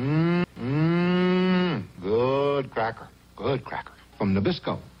 Good cracker. Good cracker. From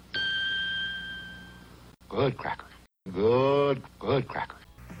Nabisco. Good cracker. Good cracker.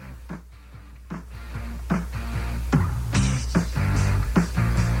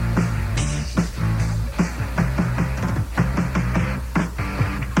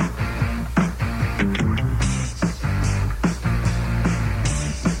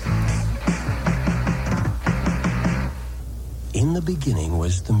 In the beginning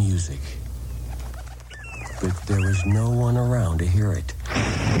was the music, but there was no one around to hear it.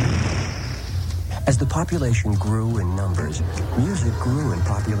 As the population grew in numbers, music grew in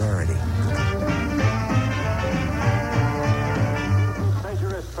popularity.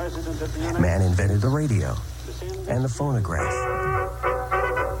 Man invented the radio and the phonograph.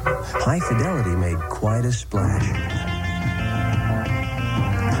 High fidelity made quite a splash.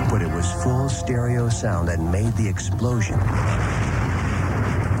 But it was full stereo sound that made the explosion.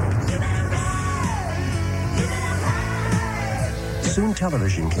 Soon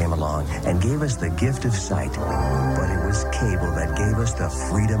television came along and gave us the gift of sight. But it was cable that gave us the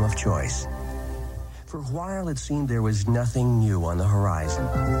freedom of choice. For a while, it seemed there was nothing new on the horizon.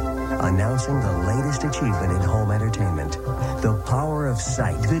 Announcing the latest achievement in home entertainment. The power of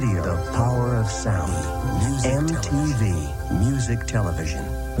sight. Video. The power of sound. MTV Music Television.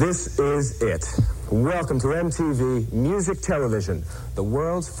 This is it. Welcome to MTV Music Television, the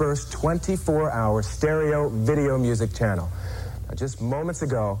world's first 24-hour stereo video music channel. Now, just moments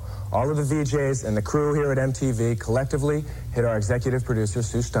ago, all of the VJs and the crew here at MTV collectively hit our executive producer,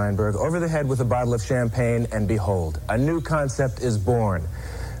 Sue Steinberg, over the head with a bottle of champagne, and behold, a new concept is born.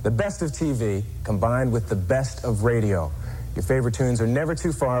 The best of TV combined with the best of radio. Your favorite tunes are never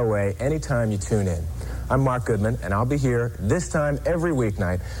too far away anytime you tune in. I'm Mark Goodman, and I'll be here this time every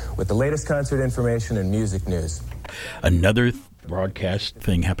weeknight with the latest concert information and music news. Another broadcast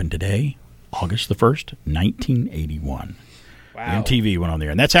thing happened today, August the 1st, 1981. Wow. MTV went on there,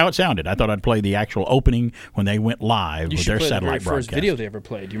 and that's how it sounded. I thought I'd play the actual opening when they went live with their satellite broadcast. The first video they ever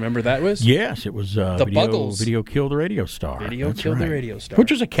played. Do you remember that was? Yes, it was the Buggles. Video Killed the Radio Star. Video Killed the Radio Star.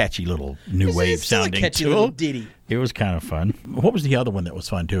 Which was a catchy little new wave sounding. A catchy little ditty. It was kind of fun. What was the other one that was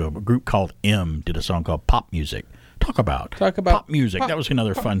fun, too? A group called M did a song called Pop Music. Talk about pop music. That was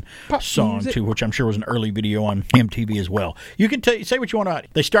another fun song, music, too, which I'm sure was an early video on MTV as well. You can say what you want to.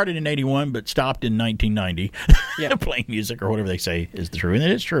 They started in 81 but stopped in 1990 playing music or whatever they say is true. And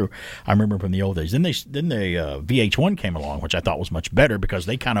it is true. I remember from the old days. Then VH1 came along, which I thought was much better because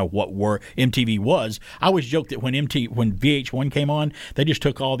they kind of what MTV was. I always joked that when VH1 came on, they just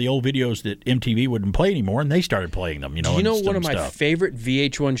took all the old videos that MTV wouldn't play anymore and they started playing them. Do you know one of my favorite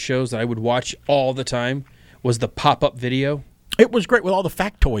VH1 shows that I would watch all the time? Was the pop-up video. It was great with all the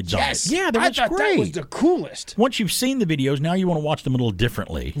factoids on it. Yeah, I thought that was the coolest. Once you've seen the videos, now you want to watch them a little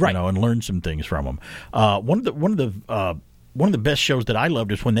differently, right? And learn some things from them. One of the best shows that I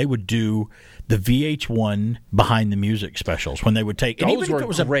loved is when they would do the VH1 behind the music specials. When they would take, those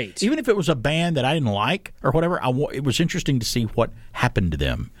were great. Even if it was a band that I didn't like or whatever, it was interesting to see what happened to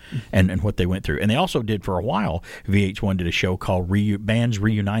them and what they went through. And they also did for a while. VH1 did a show called Bands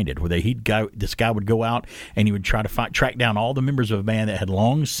Reunited, where this guy would go out and he would try to track down all the members of a band that had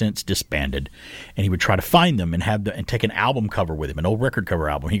long since disbanded, and he would try to find them and take an album cover with him, an old record cover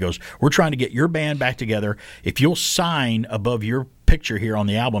album. He goes, "We're trying to get your band back together. If you'll sign above your picture here on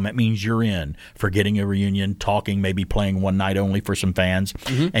the album, that means you're in for getting a reunion, talking, maybe playing one night only for some fans."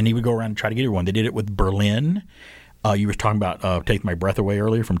 And he would go around and try to get everyone. They did it with Berlin. You were talking about Take My Breath Away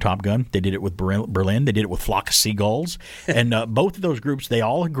earlier from Top Gun. They did it with Berlin. They did it with Flock of Seagulls. And both of those groups, they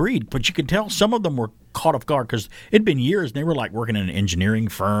all agreed. But you could tell some of them were caught off guard because it'd been years and they were like working in an engineering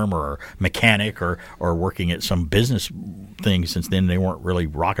firm or mechanic or working at some business thing. Since then, they weren't really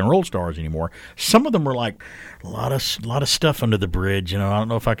rock and roll stars anymore. Some of them were like a lot of stuff under the bridge. I don't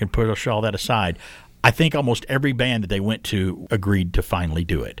know if I can push all that aside. I think almost every band that they went to agreed to finally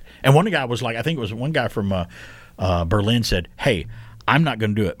do it. And one guy was like, I think it was one guy from Berlin said, "Hey, I'm not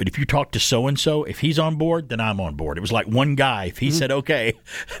going to do it, but if you talk to so-and-so, if he's on board, then I'm on board." It was like one guy. If he said okay,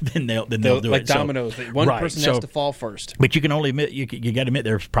 then they'll do it. Like dominoes. One person has to fall first. But you can only admit, you got to admit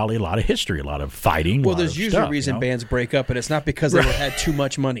there's probably a lot of history, a lot of fighting. Well, there's usually a reason bands break up, and it's not because they had too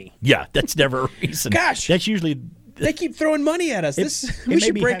much money. Yeah, that's never a reason. Gosh. That's usually... They keep throwing money at us. We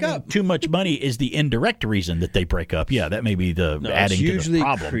should break up. Too much money is the indirect reason that they break up. Yeah, that may be adding to the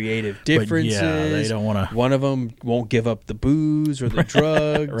problem. Usually creative differences. But yeah, they don't want to. One of them won't give up the booze or the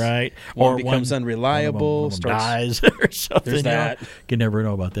drugs. Right. One becomes unreliable. One dies or something. There's that. You can never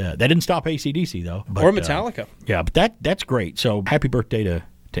know about that. That didn't stop AC/DC though. But, or Metallica. Yeah, but that's great. So happy birthday to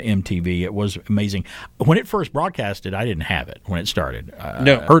MTV. It was amazing. When it first broadcasted, I didn't have it when it started. I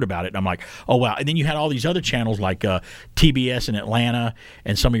heard about it, and I'm like, oh, wow. And then you had all these other channels like TBS in Atlanta,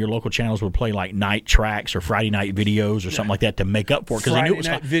 and some of your local channels would play like night tracks or Friday night videos or something like that to make up for it. Friday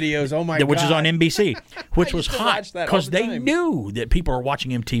night videos, oh my God. Which is on NBC, which was hot because they knew that people are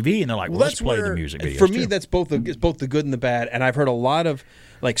watching MTV, and they're like, well, let's play the music videos. For me, that's both the good and the bad, and I've heard a lot of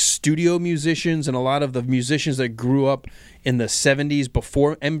like studio musicians and a lot of the musicians that grew up in the 70s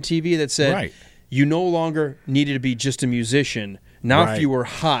before MTV that said you no longer needed to be just a musician. Now if you were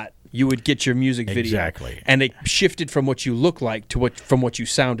hot, you would get your music video. Exactly. And it shifted from what you look like to from what you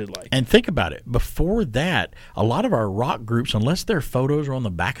sounded like. And think about it. Before that, a lot of our rock groups, unless their photos are on the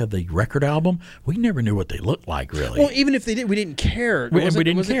back of the record album, we never knew what they looked like, really. Well, even if they did, we didn't care. We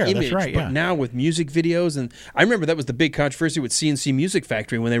didn't care. Image, that's right, yeah. But now with music videos, and I remember that was the big controversy with CNC Music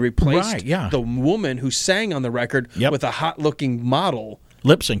Factory when they replaced the woman who sang on the record with a hot-looking model.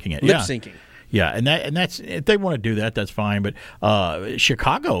 Lip-syncing it, Lip-syncing. Yeah, and that's if they want to do that, that's fine. But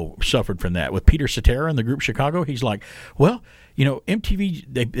Chicago suffered from that with Peter Cetera and the group Chicago. He's like, well,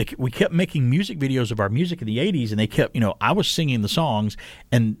 MTV, we kept making music videos of our music in the 80s, and they kept, I was singing the songs,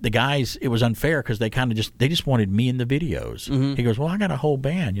 and the guys, it was unfair because they just wanted me in the videos. Mm-hmm. He goes, well, I got a whole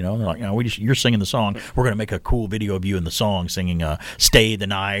band, and they're like, you're singing the song. We're going to make a cool video of you in the song singing Stay the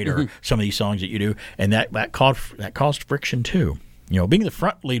Night or some of these songs that you do, and that caused friction too. Being the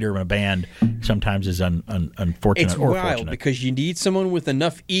front leader of a band sometimes is unfortunate. It's or wild fortunate. Because you need someone with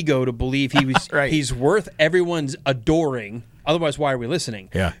enough ego to believe he's worth everyone's adoring. Otherwise, why are we listening?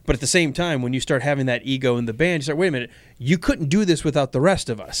 Yeah. But at the same time, when you start having that ego in the band, you start, wait a minute, you couldn't do this without the rest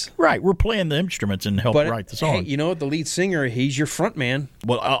of us. Right. We're playing the instruments and help write the song. Hey, you know what? The lead singer, he's your front man.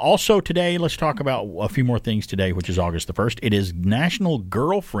 Well, also today, let's talk about a few more things today, which is August the 1st. It is National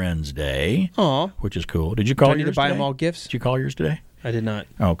Girlfriends Day, which is cool. Did you call yours today? Did you buy them all gifts? Did you call yours today? I did not.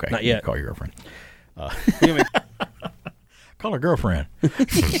 Oh, okay. Not yet. You call your girlfriend. Call her girlfriend.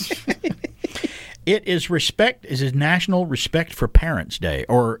 It is National Respect for Parents Day,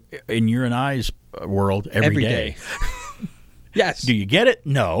 or in your and I's world, every day. Yes. Do you get it?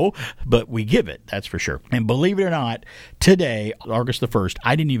 No, but we give it, that's for sure. And believe it or not, today, August the 1st,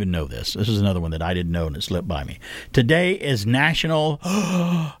 I didn't even know this. This is another one that I didn't know and it slipped by me. Today is National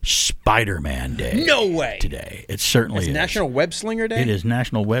Spider-Man Day. No way. Today. It certainly is. It's National Web Slinger Day? It is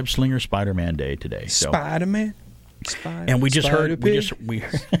National Web Slinger Spider-Man Day today. Spider-Man. And we just heard...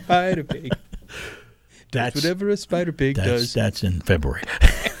 Spider Pig. That's whatever a Spider Pig does. That's in February.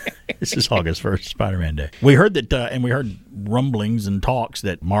 This is August 1st, Spider-Man Day. We heard that, and we heard rumblings and talks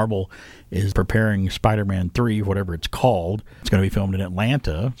that Marvel is preparing Spider-Man 3, whatever it's called. It's going to be filmed in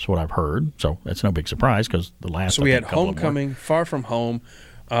Atlanta. That's what I've heard. So that's no big surprise because the last. So we had Homecoming, Far From Home.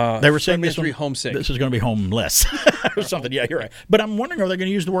 They were saying this is homesick. This is going to be homeless or something. Yeah, you're right. But I'm wondering, are they going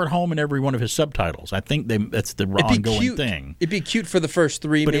to use the word home in every one of his subtitles? I think that's the ongoing thing. It'd be cute for the first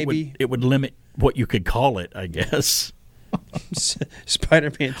three, but maybe. It would limit what you could call it, I guess.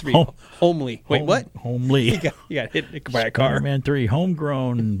 Spider-Man 3, homely. Wait, what? Homely. You got hit by a car. Spider-Man 3,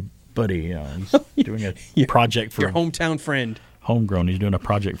 homegrown buddy. He's doing a project for your hometown friend. Homegrown. He's doing a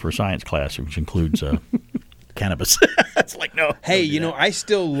project for a science class, which includes cannabis. It's like, no. Hey, I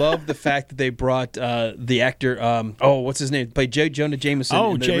still love the fact that they brought the actor, what's his name? Played J. Jonah Jameson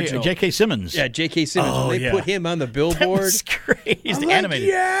in the original. J.K. Simmons. Yeah, J.K. Simmons. Oh, when they put him on the billboard. That was great. He's the animated.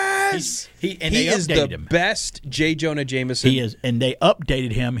 Yes! He is the best J. Jonah Jameson. He is, and they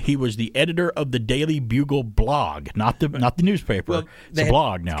updated him. He was the editor of the Daily Bugle blog, not the newspaper. Well, it's a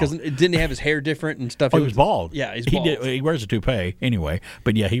blog now. Because didn't he have his hair different and stuff? Oh, he was bald. Yeah, he's bald. He wears a toupee anyway.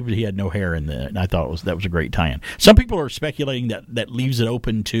 But yeah, he had no hair in the. And I thought that was a great tie-in. Some people are speculating that leaves it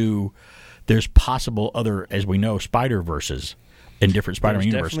open to there's possible other, as we know, Spider-Verses in different Spider-Man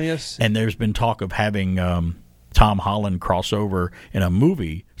universes. And there's been talk of having Tom Holland cross over in a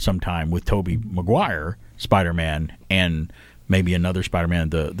movie sometime with Tobey Maguire, Spider-Man, and maybe another Spider-Man,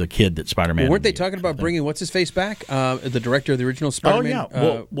 the kid that Spider-Man. Well, weren't they talking about bringing what's-his-face back? The director of the original Spider-Man?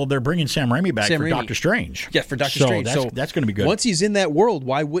 Oh, yeah. Well, they're bringing Sam Raimi back for Doctor Strange. Yeah, for Doctor Strange. So that's going to be good. Once he's in that world,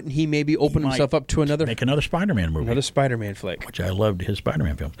 why wouldn't he maybe open himself up to make another Spider-Man movie? Another Spider-Man flick. Which I loved his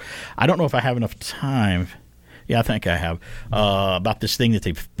Spider-Man films. I don't know if I have enough time. Yeah, I think I have. About this thing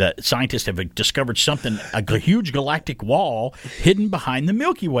that scientists have discovered something, a huge galactic wall hidden behind the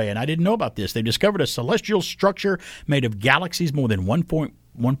Milky Way, and I didn't know about this. They discovered a celestial structure made of galaxies more than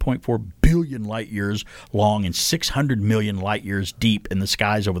 1.4 billion light years long and 600 million light years deep in the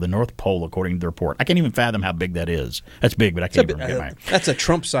skies over the North Pole, according to the report. I can't even fathom how big that is. That's big, but I can't even get my... That's a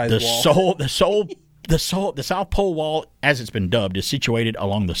Trump-sized wall. The South Pole Wall, as it's been dubbed, is situated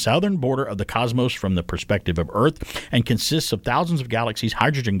along the southern border of the cosmos from the perspective of Earth and consists of thousands of galaxies,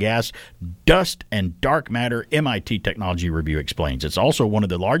 hydrogen gas, dust, and dark matter, MIT Technology Review explains. It's also one of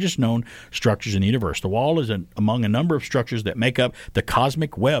the largest known structures in the universe. The wall is among a number of structures that make up the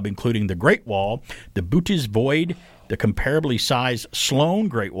cosmic web, including the Great Wall, the Bootes Void, the comparably sized Sloan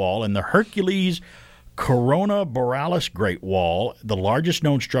Great Wall, and the Hercules Corona Borealis Great Wall, the largest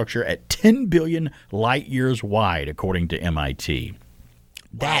known structure at 10 billion light years wide, according to MIT.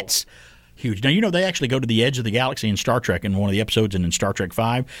 That's huge. Now, they actually go to the edge of the galaxy in Star Trek in one of the episodes, and in Star Trek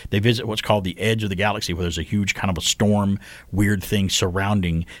 5, they visit what's called the edge of the galaxy, where there's a huge kind of a storm, weird thing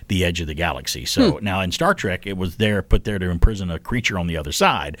surrounding the edge of the galaxy. So now in Star Trek, it was put there to imprison a creature on the other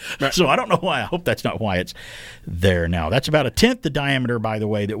side. Right. So I don't know why. I hope that's not why it's there now. That's about a tenth the diameter, by the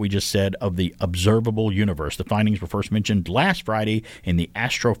way, that we just said, of the observable universe. The findings were first mentioned last Friday in the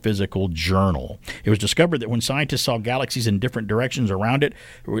Astrophysical Journal. It was discovered that when scientists saw galaxies in different directions around it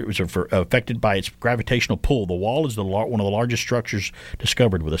was affected by its gravitational pull. The wall is one of the largest structures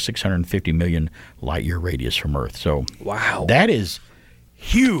discovered with a 650 million light-year radius from Earth. So, wow, that is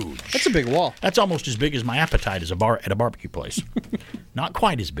huge. That's a big wall. That's almost as big as my appetite at a barbecue place. Not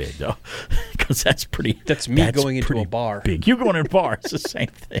quite as big, though, because that's pretty. That's me going into a bar. Big. You going in a bar. It's the same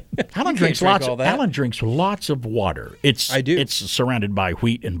thing. Alan drinks lots of water. I do. It's surrounded by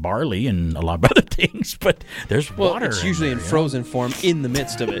wheat and barley and a lot of other things, but there's water. It's usually in frozen form in the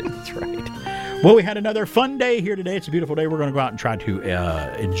midst of it. That's right. Well, we had another fun day here today. It's a beautiful day. We're going to go out and try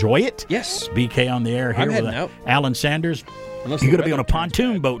to enjoy it. Yes. BK on the air here with Alan Sanders. You're going to be on a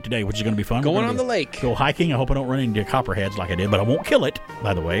pontoon boat today, which is going to be fun. Going on the lake. Go hiking. I hope I don't run into copperheads like I did, but I won't kill it,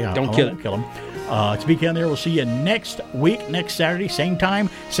 by the way. Don't kill them. It's BK on the air. We'll see you next week, next Saturday, same time,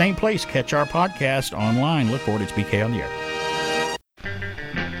 same place. Catch our podcast online. Look for it. It's BK on the air.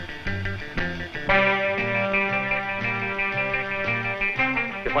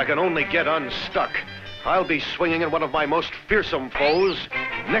 If I can only get unstuck, I'll be swinging at one of my most fearsome foes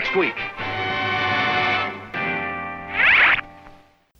next week.